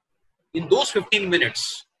 In those 15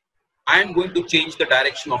 minutes, I am going to change the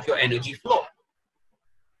direction of your energy flow.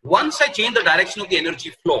 Once I change the direction of the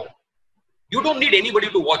energy flow, you don't need anybody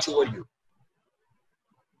to watch over you.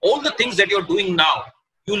 All the things that you're doing now,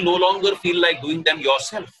 you'll no longer feel like doing them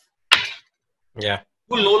yourself. Yeah.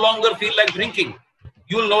 You'll no longer feel like drinking.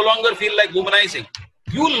 You'll no longer feel like womanizing.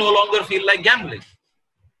 You'll no longer feel like gambling.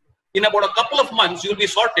 In about a couple of months, you'll be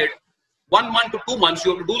sorted. 1 month to 2 months,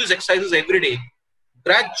 you have to do these exercises every day.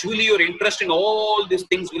 Gradually, your interest in all these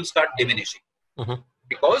things will start diminishing.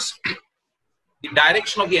 Because the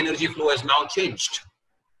direction of the energy flow has now changed.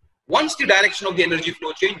 Once the direction of the energy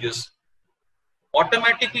flow changes,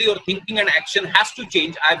 automatically your thinking and action has to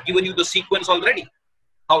change. I've given you the sequence already.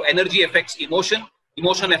 How energy affects emotion,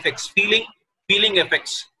 emotion affects feeling, feeling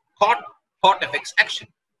affects thought, thought affects action.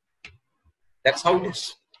 That's how it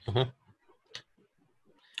is.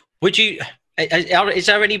 Would you? Is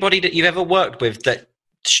there anybody that you've ever worked with that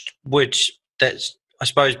that's I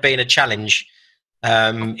suppose been a challenge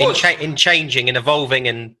in changing and evolving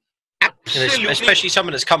and especially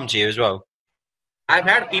someone that's come to you as well? I've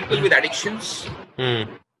had people with addictions.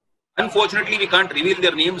 Unfortunately, we can't reveal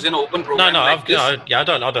their names in an open program. I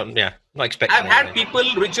don't. Yeah, not expecting. I've had people,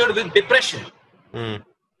 Richard, with depression.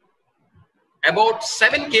 About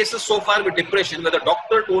 7 cases so far with depression, where the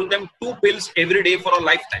doctor told them 2 pills every day for a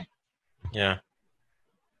lifetime. Yeah.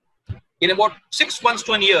 In about 6 months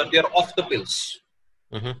to a year, they are off the pills.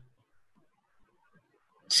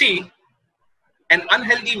 See, an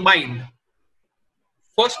unhealthy mind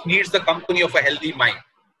first needs the company of a healthy mind.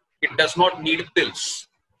 It does not need pills.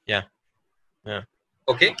 Yeah. Yeah.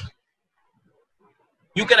 Okay.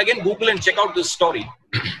 You can again Google and check out this story.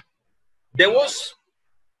 There was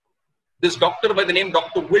this doctor by the name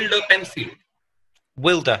Dr. Wilder Penfield.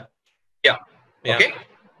 Wilder. Yeah. Okay.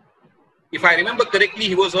 If I remember correctly,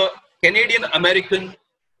 he was a Canadian-American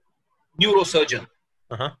neurosurgeon.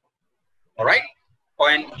 All right.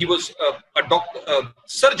 And he was a doctor, a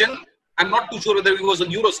surgeon. I'm not too sure whether he was a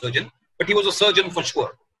neurosurgeon, but he was a surgeon for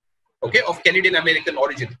sure. Okay, of Canadian-American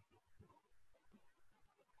origin.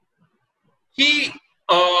 He,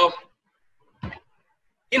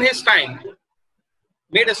 in his time,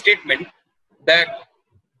 made a statement that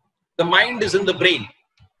the mind is in the brain.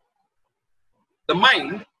 The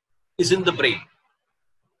mind is in the brain.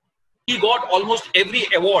 He got almost every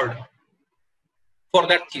award for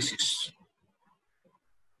that thesis.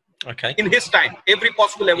 Okay. In his time, every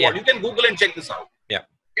possible award. Yeah. You can Google and check this out. Yeah.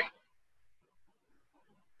 Okay.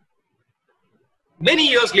 Many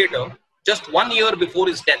years later, just 1 year before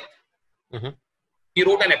his death, he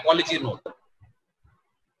wrote an apology note.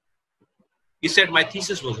 He said, my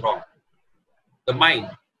thesis was wrong. The mind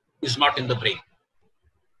is not in the brain.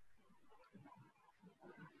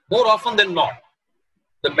 More often than not,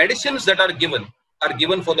 the medicines that are given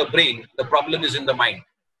for the brain. The problem is in the mind.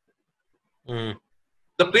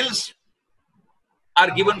 The pills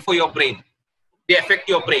are given for your brain. They affect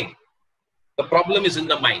your brain. The problem is in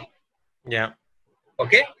the mind. Yeah.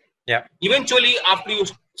 Okay? Yeah. Eventually, after you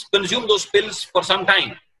consume those pills for some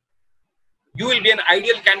time, you will be an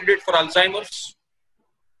ideal candidate for Alzheimer's,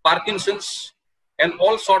 Parkinson's, and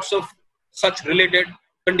all sorts of such related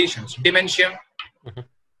conditions. Dementia.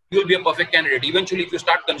 You will be a perfect candidate. Eventually, if you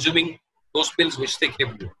start consuming those pills which they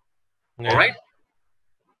give you. All right?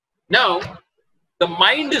 Now, the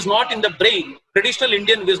mind is not in the brain. Traditional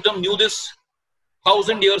Indian wisdom knew this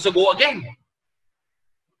 1,000 years ago again.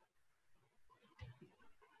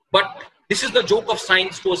 But this is the joke of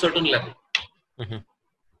science to a certain level.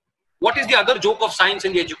 What is the other joke of science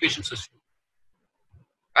in the education system?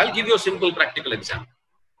 I'll give you a simple practical example.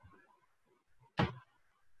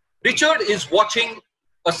 Richard is watching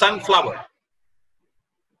a sunflower.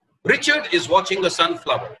 Richard is watching a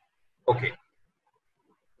sunflower. Okay.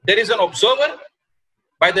 There is an observer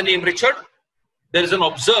by the name Richard. There is an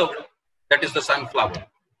observed, that is the sunflower.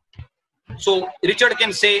 So Richard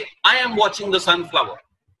can say, I am watching the sunflower.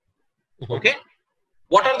 Okay.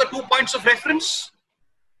 What are the 2 points of reference?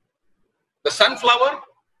 The sunflower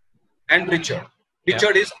and Richard.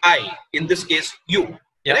 Richard is I, in this case, you.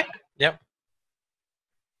 Correct? Yep.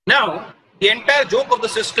 Now, the entire joke of the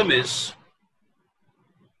system is,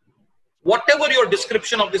 whatever your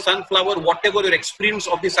description of the sunflower, whatever your experience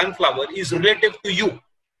of the sunflower is relative to you.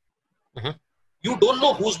 You don't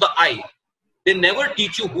know who's the I. They never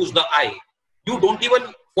teach you who's the I. You don't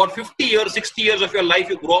even, for 50 years, 60 years of your life,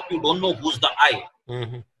 you grow up, you don't know who's the I.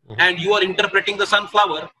 And you are interpreting the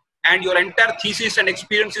sunflower, and your entire thesis and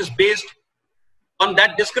experience is based on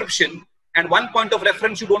that description, and 1 point of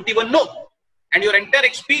reference you don't even know. And your entire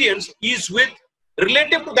experience is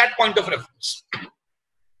relative to that point of reference.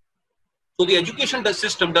 So the education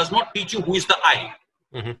system does not teach you who is the I.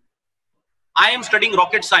 I am studying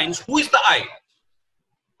rocket science. Who is the I?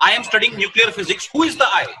 I am studying nuclear physics. Who is the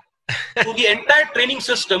I? So the entire training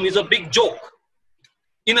system is a big joke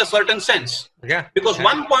in a certain sense. Yeah. Because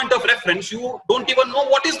 1 point of reference, you don't even know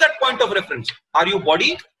what is that point of reference. Are you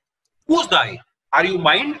body? Who's the I? Are you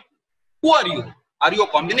mind? Who are you? Are you a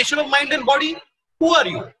combination of mind and body? Who are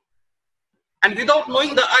you? And without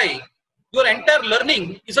knowing the I, your entire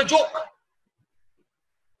learning is a joke.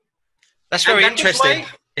 That's very interesting.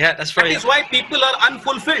 That is why people are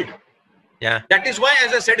unfulfilled. Yeah. That is why,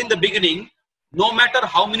 as I said in the beginning, no matter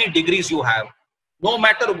how many degrees you have, no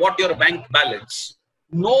matter what your bank balance,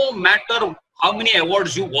 no matter how many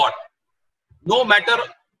awards you got, no matter,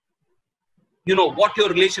 what your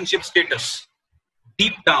relationship status,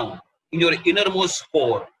 deep down in your innermost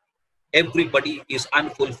core, everybody is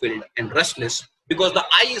unfulfilled and restless because the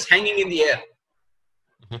eye is hanging in the air.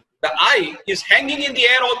 The eye is hanging in the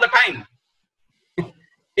air all the time.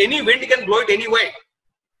 Any wind can blow it any way.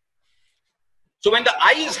 So when the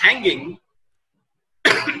eye is hanging,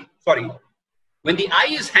 sorry, when the eye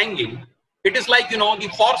is hanging, it is like, you know, the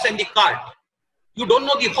horse and the cart. You don't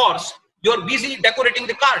know the horse, you're busy decorating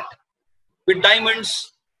the cart with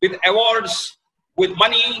diamonds, with awards, with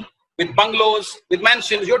money, with bungalows, with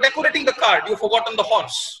mansions. You're decorating the cart, you've forgotten the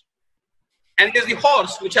horse. And it is the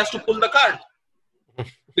horse which has to pull the cart.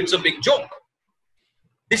 It's a big joke.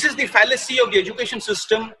 This is the fallacy of the education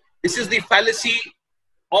system. This is the fallacy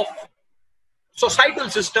of societal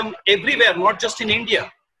system everywhere, not just in India.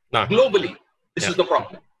 No. Globally, this is the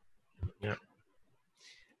problem. Yeah.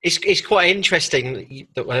 It's quite interesting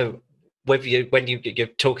that with you when you're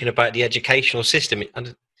talking about the educational system,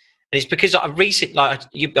 and it's because I recently, like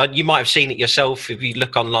you might have seen it yourself if you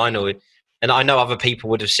look online, and I know other people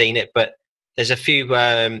would have seen it, but there's a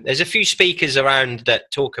few speakers around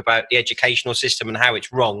that talk about the educational system and how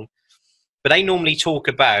it's wrong, but they normally talk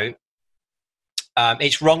about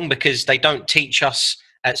it's wrong because they don't teach us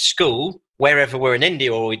at school, wherever we're in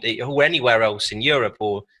India or anywhere else in Europe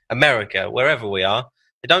or America, wherever we are.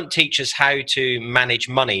 They don't teach us how to manage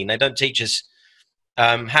money, and they don't teach us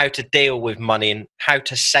how to deal with money and how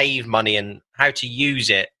to save money and how to use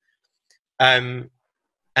it. And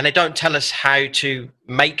they don't tell us how to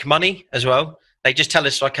make money as well. They just tell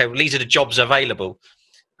us, okay, well, these are the jobs available.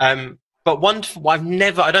 But I don't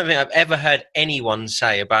think I've ever heard anyone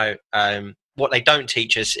say about what they don't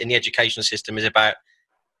teach us in the educational system is about,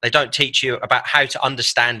 they don't teach you about how to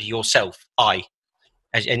understand yourself,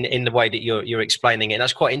 in the way that you're explaining it. And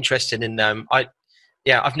that's quite interesting. And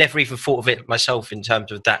I've never even thought of it myself in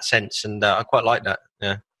terms of that sense. And I quite like that.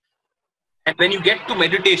 Yeah. And when you get to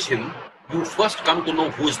meditation, you first come to know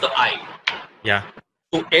who is the I. Yeah.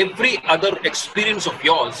 So every other experience of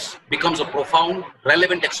yours becomes a profound,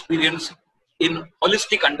 relevant experience in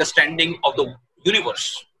holistic understanding of the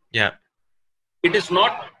universe. Yeah. It is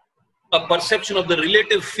not a perception of the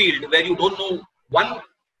relative field where you don't know one,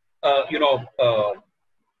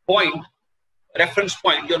 reference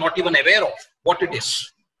point, you're not even aware of what it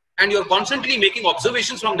is. And you're constantly making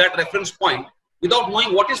observations from that reference point without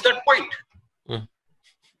knowing what is that point. Mm.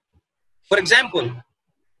 For example,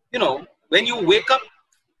 you know, when you wake up,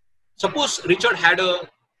 suppose Richard had a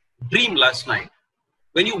dream last night.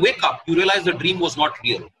 When you wake up, you realize the dream was not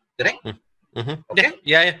real, correct? Mm-hmm. Okay?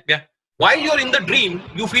 Yeah. While you're in the dream,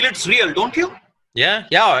 you feel it's real, don't you? Yeah.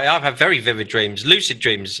 I've had very vivid dreams, lucid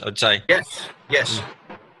dreams, I'd say. Yes. Mm.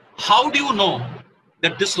 How do you know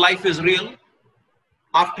that this life is real?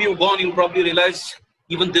 After you're gone, you'll probably realize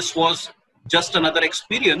even this was just another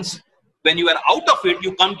experience. When you are out of it,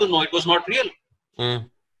 you come to know it was not real. Mm.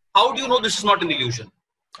 How do you know this is not an illusion?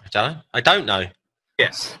 I don't know.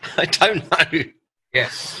 Yes. I don't know.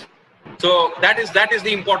 Yes. So that is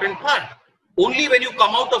the important part. Only when you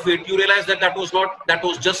come out of it, you realize that that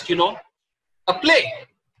was just, you know, a play.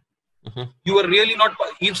 Mm-hmm. You were really not.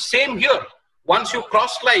 Same here. Once you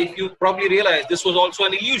cross life, you probably realize this was also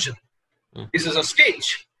an illusion. Mm-hmm. This is a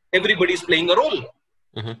stage. Everybody is playing a role.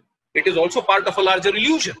 Mm-hmm. It is also part of a larger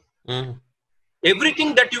illusion. Mm-hmm.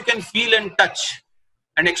 Everything that you can feel and touch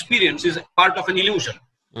and experience is part of an illusion.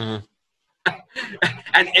 Mm-hmm.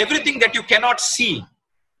 And everything that you cannot see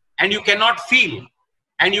and you cannot feel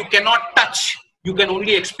and you cannot touch, you can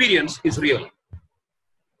only experience is real.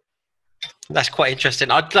 That's quite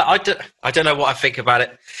interesting. I don't know what I think about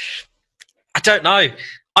it. I don't know.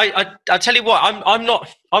 I tell you what, I'm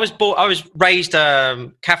not. I was raised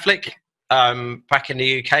Catholic back in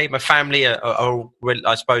the UK. My family are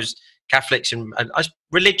I suppose Catholics and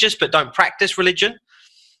religious, but don't practice religion.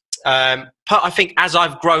 But I think as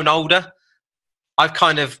I've grown older, I've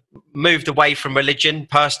kind of moved away from religion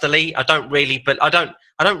personally. I don't really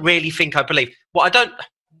think I believe.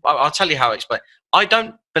 I'll tell you how I explain. I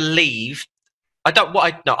don't believe. I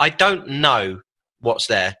don't know what's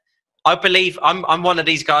there. I believe I'm one of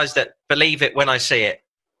these guys that believe it when I see it,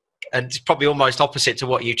 and it's probably almost opposite to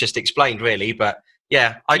what you just explained, really. But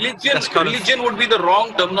yeah, religion would be the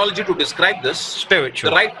wrong terminology to describe this. Spiritual,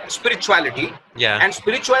 the right spirituality. Yeah, and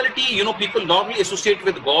spirituality, you know, people normally associate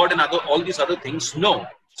with God and all these other things. No,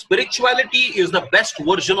 spirituality is the best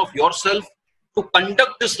version of yourself to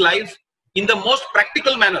conduct this life in the most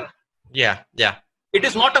practical manner. Yeah. It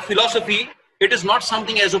is not a philosophy. It is not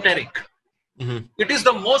something esoteric. Mm-hmm. It is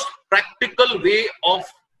the most practical way of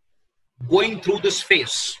going through this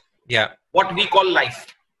phase. Yeah. What we call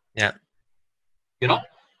life. Yeah. You know,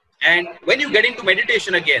 and when you get into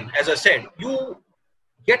meditation again, as I said, you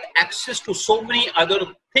get access to so many other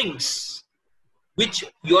things which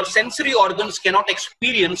your sensory organs cannot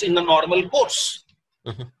experience in the normal course.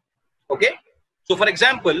 Okay? So for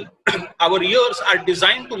example, our ears are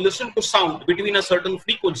designed to listen to sound between a certain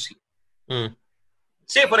frequency.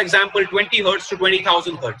 Say for example, 20 hertz to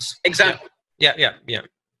 20,000 hertz. Example. Yeah.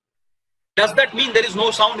 Does that mean there is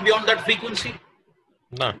no sound beyond that frequency?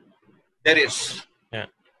 No. There is. Yeah.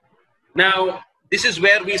 Now, this is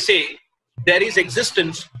where we say there is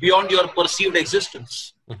existence beyond your perceived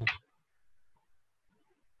existence.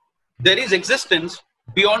 There is existence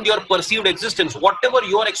beyond your perceived existence. Whatever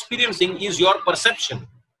you are experiencing is your perception.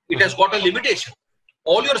 It has got a limitation.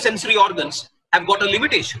 All your sensory organs have got a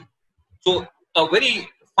limitation. So a very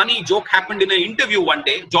funny joke happened in an interview one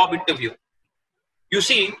day, job interview. You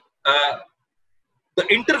see, the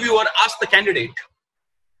interviewer asked the candidate,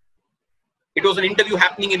 it was an interview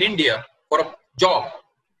happening in India for a job,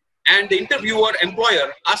 and the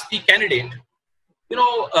employer asked the candidate, you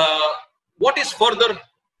know, what is further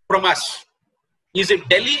from us? Is it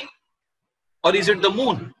Delhi or is it the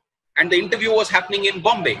moon? And the interview was happening in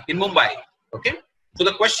Mumbai. Okay. So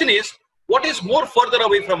the question is, what is more further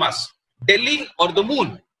away from us, Delhi or the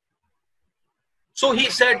moon? So he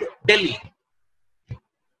said, Delhi.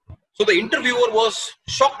 So the interviewer was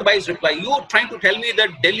shocked by his reply. You are trying to tell me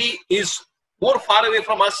that Delhi is more far away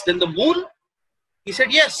from us than the moon? He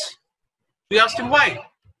said, yes. We asked him why.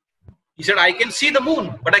 He said, I can see the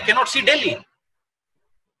moon, but I cannot see Delhi.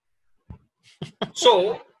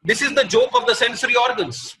 So this is the joke of the sensory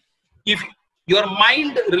organs. If your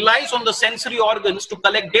mind relies on the sensory organs to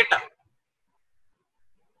collect data,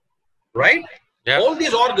 right? Yeah. All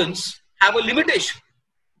these organs have a limitation.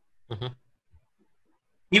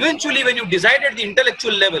 Eventually, when you decide at the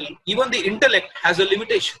intellectual level, even the intellect has a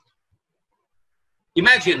limitation.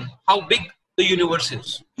 Imagine how big the universe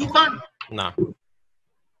is. You can't. No.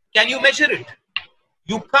 Can you measure it?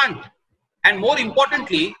 You can't. And more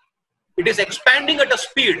importantly, it is expanding at a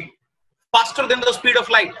speed faster than the speed of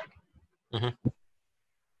light.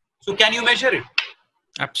 So can you measure it?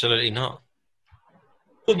 Absolutely not.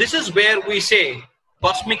 So this is where we say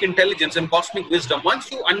cosmic intelligence and cosmic wisdom.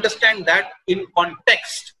 Once you understand that in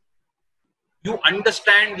context, you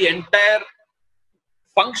understand the entire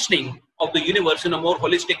functioning of the universe in a more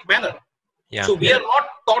holistic manner. Yeah. So we are not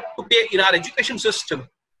taught to pay in our education system.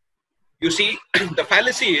 You see, the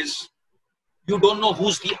fallacy is you don't know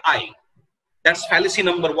who's the I. That's fallacy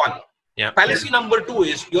number one. Yeah. Fallacy number two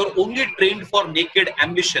is you're only trained for naked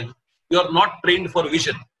ambition. You're not trained for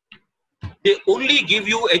vision. They only give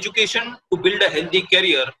you education to build a healthy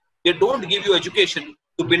career. They don't give you education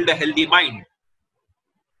to build a healthy mind.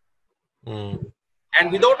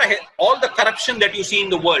 And without all the corruption that you see in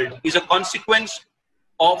the world is a consequence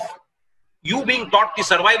of you being taught the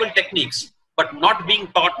survival techniques, but not being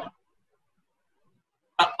taught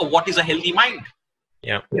what is a healthy mind.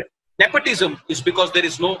 Yeah. Nepotism is because there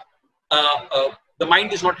is no, the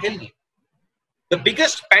mind is not healthy. The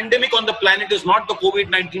biggest pandemic on the planet is not the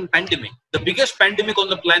COVID-19 pandemic. The biggest pandemic on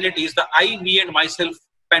the planet is the I, me and myself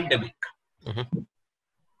pandemic.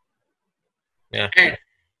 Yeah. And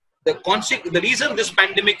the reason this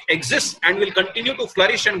pandemic exists and will continue to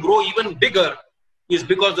flourish and grow even bigger is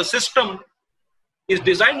because the system is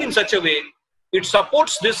designed in such a way it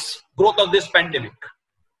supports this growth of this pandemic.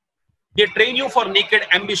 They train you for naked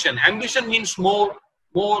ambition. Ambition means more,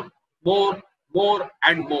 more, more, more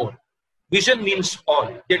and more. Vision means all.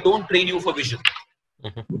 They don't train you for vision.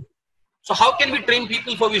 So how can we train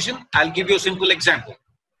people for vision? I'll give you a simple example.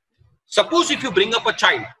 Suppose if you bring up a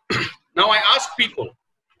child. Now I ask people.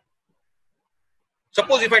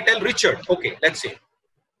 Suppose if I tell Richard, okay, let's say,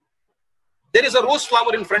 there is a rose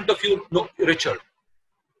flower in front of you, Richard.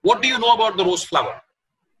 What do you know about the rose flower?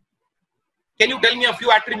 Can you tell me a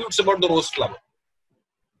few attributes about the rose flower?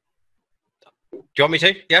 Do you want me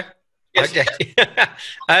to? Yeah. Yes.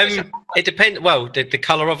 It depends. Well, the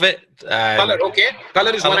color of it. Color, okay.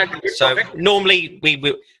 Color is one attribute. So normally,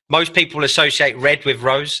 most people associate red with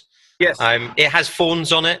rose. Yes. It has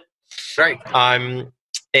thorns on it. Right.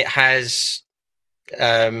 It has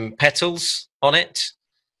petals on it.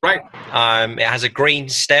 Right. It has a green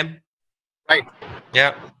stem. Right.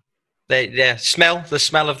 Yeah. The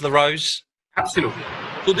smell of the rose. Absolutely.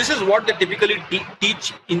 So this is what they typically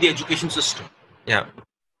teach in the education system. Yeah.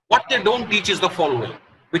 What they don't teach is the following,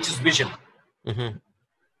 which is vision.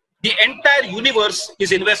 The entire universe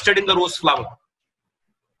is invested in the rose flower.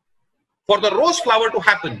 For the rose flower to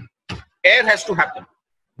happen, air has to happen,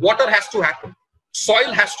 water has to happen,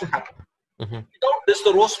 soil has to happen. Without this,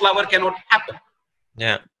 the rose flower cannot happen.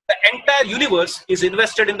 Yeah. The entire universe is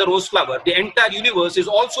invested in the rose flower. The entire universe is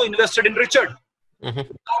also invested in Richard. Without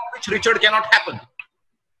which Richard cannot happen.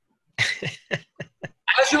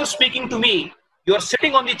 as you're speaking to me, you're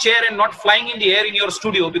sitting on the chair and not flying in the air in your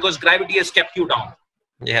studio because gravity has kept you down.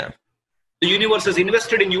 Yeah. The universe has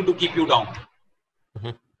invested in you to keep you down.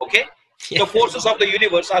 Okay? Yeah. The forces of the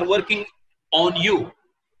universe are working on you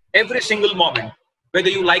every single moment, whether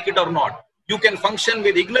you like it or not. You can function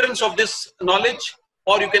with ignorance of this knowledge,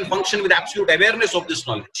 or you can function with absolute awareness of this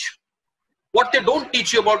knowledge. What they don't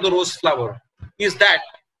teach you about the rose flower is that,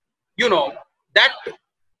 you know, that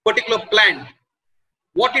particular plant,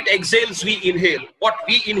 what it exhales, we inhale. What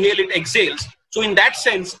we inhale, it exhales. So in that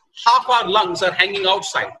sense, half our lungs are hanging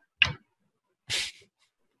outside.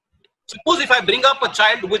 Suppose if I bring up a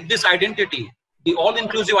child with this identity, the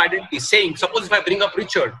all-inclusive identity, saying, suppose if I bring up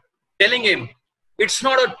Richard, telling him, it's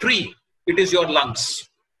not a tree, it is your lungs.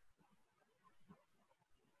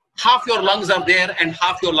 Half your lungs are there and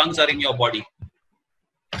half your lungs are in your body.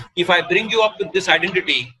 If I bring you up with this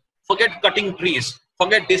identity, forget cutting trees,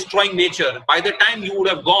 forget destroying nature. By the time you would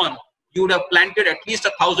have gone, you would have planted at least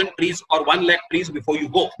 1,000 trees or 1 lakh trees before you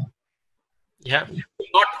go. Yeah. You will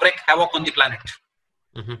not wreak havoc on the planet.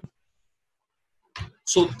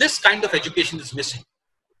 So this kind of education is missing.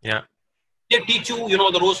 Yeah. They teach you, you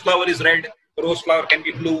know, the rose flower is red, the rose flower can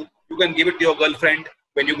be blue, you can give it to your girlfriend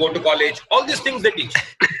when you go to college. All these things they teach.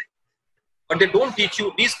 But they don't teach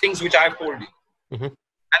you these things which I have told you.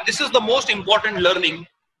 And this is the most important learning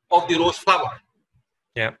of the rose flower.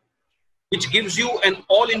 Yeah. Which gives you an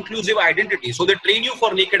all-inclusive identity. So they train you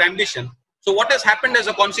for naked ambition. So what has happened as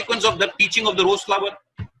a consequence of the teaching of the rose flower?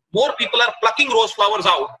 More people are plucking rose flowers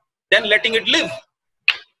out than letting it live.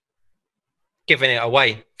 Giving it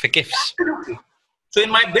away for gifts. Absolutely. So in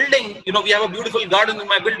my building, you know, we have a beautiful garden in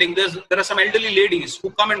my building. There are some elderly ladies who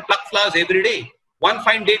come and pluck flowers every day. One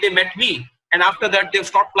fine day they met me, and after that they've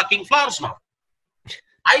stopped plucking flowers now.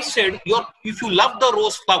 I said, if you love the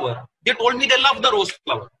rose flower, they told me they love the rose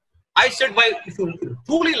flower. I said, why, if you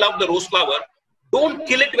truly love the rose flower, don't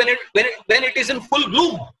kill it when it is in full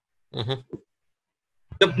bloom.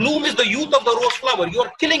 The bloom is the youth of the rose flower. You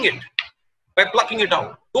are killing it by plucking it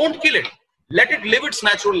out. Don't kill it. Let it live its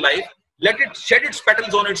natural life. Let it shed its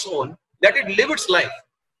petals on its own. Let it live its life.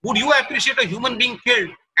 Would you appreciate a human being killed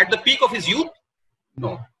at the peak of his youth?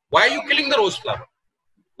 No. Why are you killing the rose flower?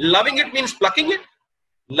 Loving it means plucking it.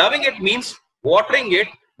 Loving it means watering it,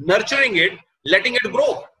 nurturing it, letting it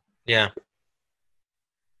grow. Yeah.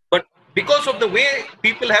 But because of the way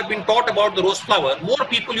people have been taught about the rose flower, more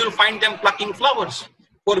people you'll find them plucking flowers.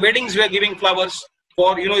 For weddings, we are giving flowers.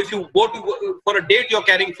 For, you know, if you go to for a date, you're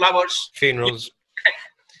carrying flowers. Funerals.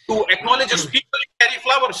 To acknowledge a speaker, you carry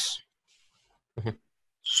flowers.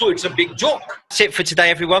 So it's a big joke. That's it for today,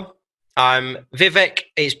 everyone. Viveck,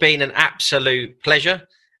 it's been an absolute pleasure.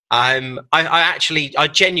 I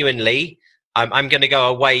genuinely, I'm going to go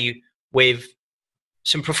away with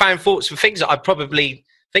some profound thoughts for things that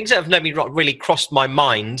things that have maybe not really crossed my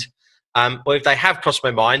mind, or if they have crossed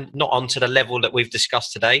my mind, not onto the level that we've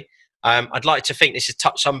discussed today. I'd like to think this has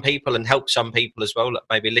touched some people and helped some people as well, that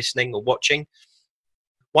may be listening or watching.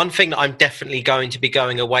 One thing that I'm definitely going to be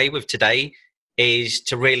going away with today is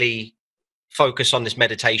to really focus on this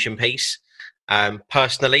meditation piece.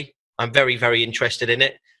 Personally, I'm very, very interested in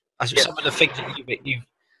it. Some of the things that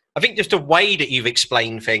I think just the way that you've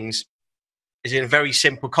explained things is in a very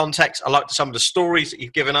simple context. I like some of the stories that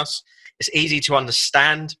you've given us. It's easy to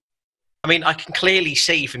understand. I mean, I can clearly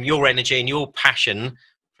see from your energy and your passion,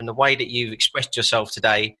 from the way that you've expressed yourself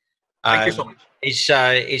today, Thank you so much.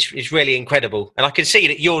 It's really incredible. And I can see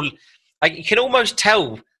that you can almost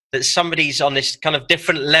tell that somebody's on this kind of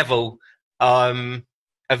different level of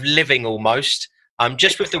living almost,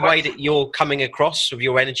 just with the way that you're coming across, with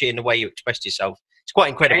your energy and the way you expressed yourself. It's quite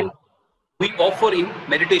incredible. And we offer in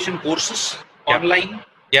meditation courses online.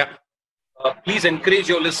 Yeah. Please encourage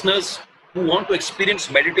your listeners who want to experience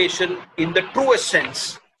meditation in the truest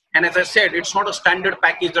sense. And as I said, it's not a standard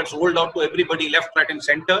package that's rolled out to everybody left, right, and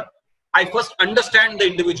center. I first understand the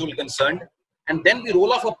individual concerned, and then we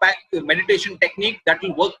roll off a meditation technique that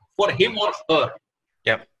will work for him or her.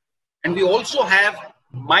 Yep. And we also have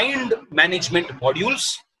mind management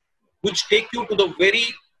modules, which take you to the very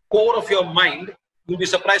core of your mind. You'll be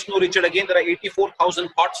surprised to know, Richard, again, there are 84,000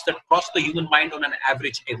 thoughts that cross the human mind on an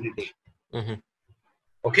average every day.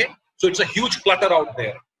 Okay? So it's a huge clutter out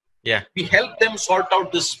there. Yeah. We help them sort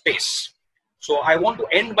out this space. So I want to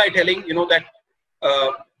end by telling, you know, that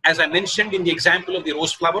as I mentioned in the example of the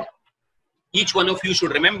rose flower, each one of you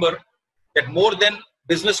should remember that more than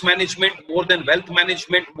business management, more than wealth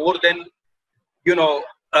management, more than, you know,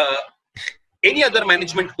 any other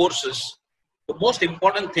management courses, the most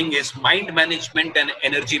important thing is mind management and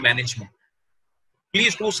energy management.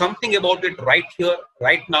 Please do something about it right here,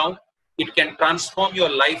 right now. it can transform your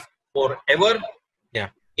life forever. Yeah.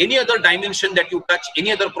 Any other dimension that you touch,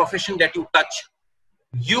 any other profession that you touch,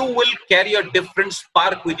 you will carry a different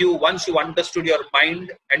spark with you once you understood your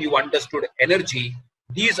mind and you understood energy.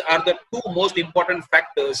 These are the two most important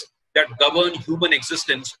factors that govern human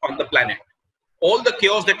existence on the planet. All the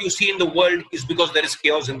chaos that you see in the world is because there is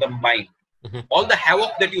chaos in the mind. All the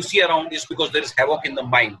havoc that you see around is because there is havoc in the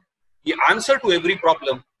mind. The answer to every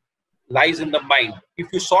problem lies in the mind.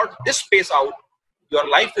 If you sort this space out, your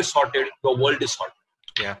life is sorted, your world is sorted.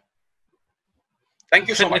 Yeah. Thank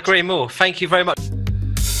you so much. Couldn't agree more. Thank you very much.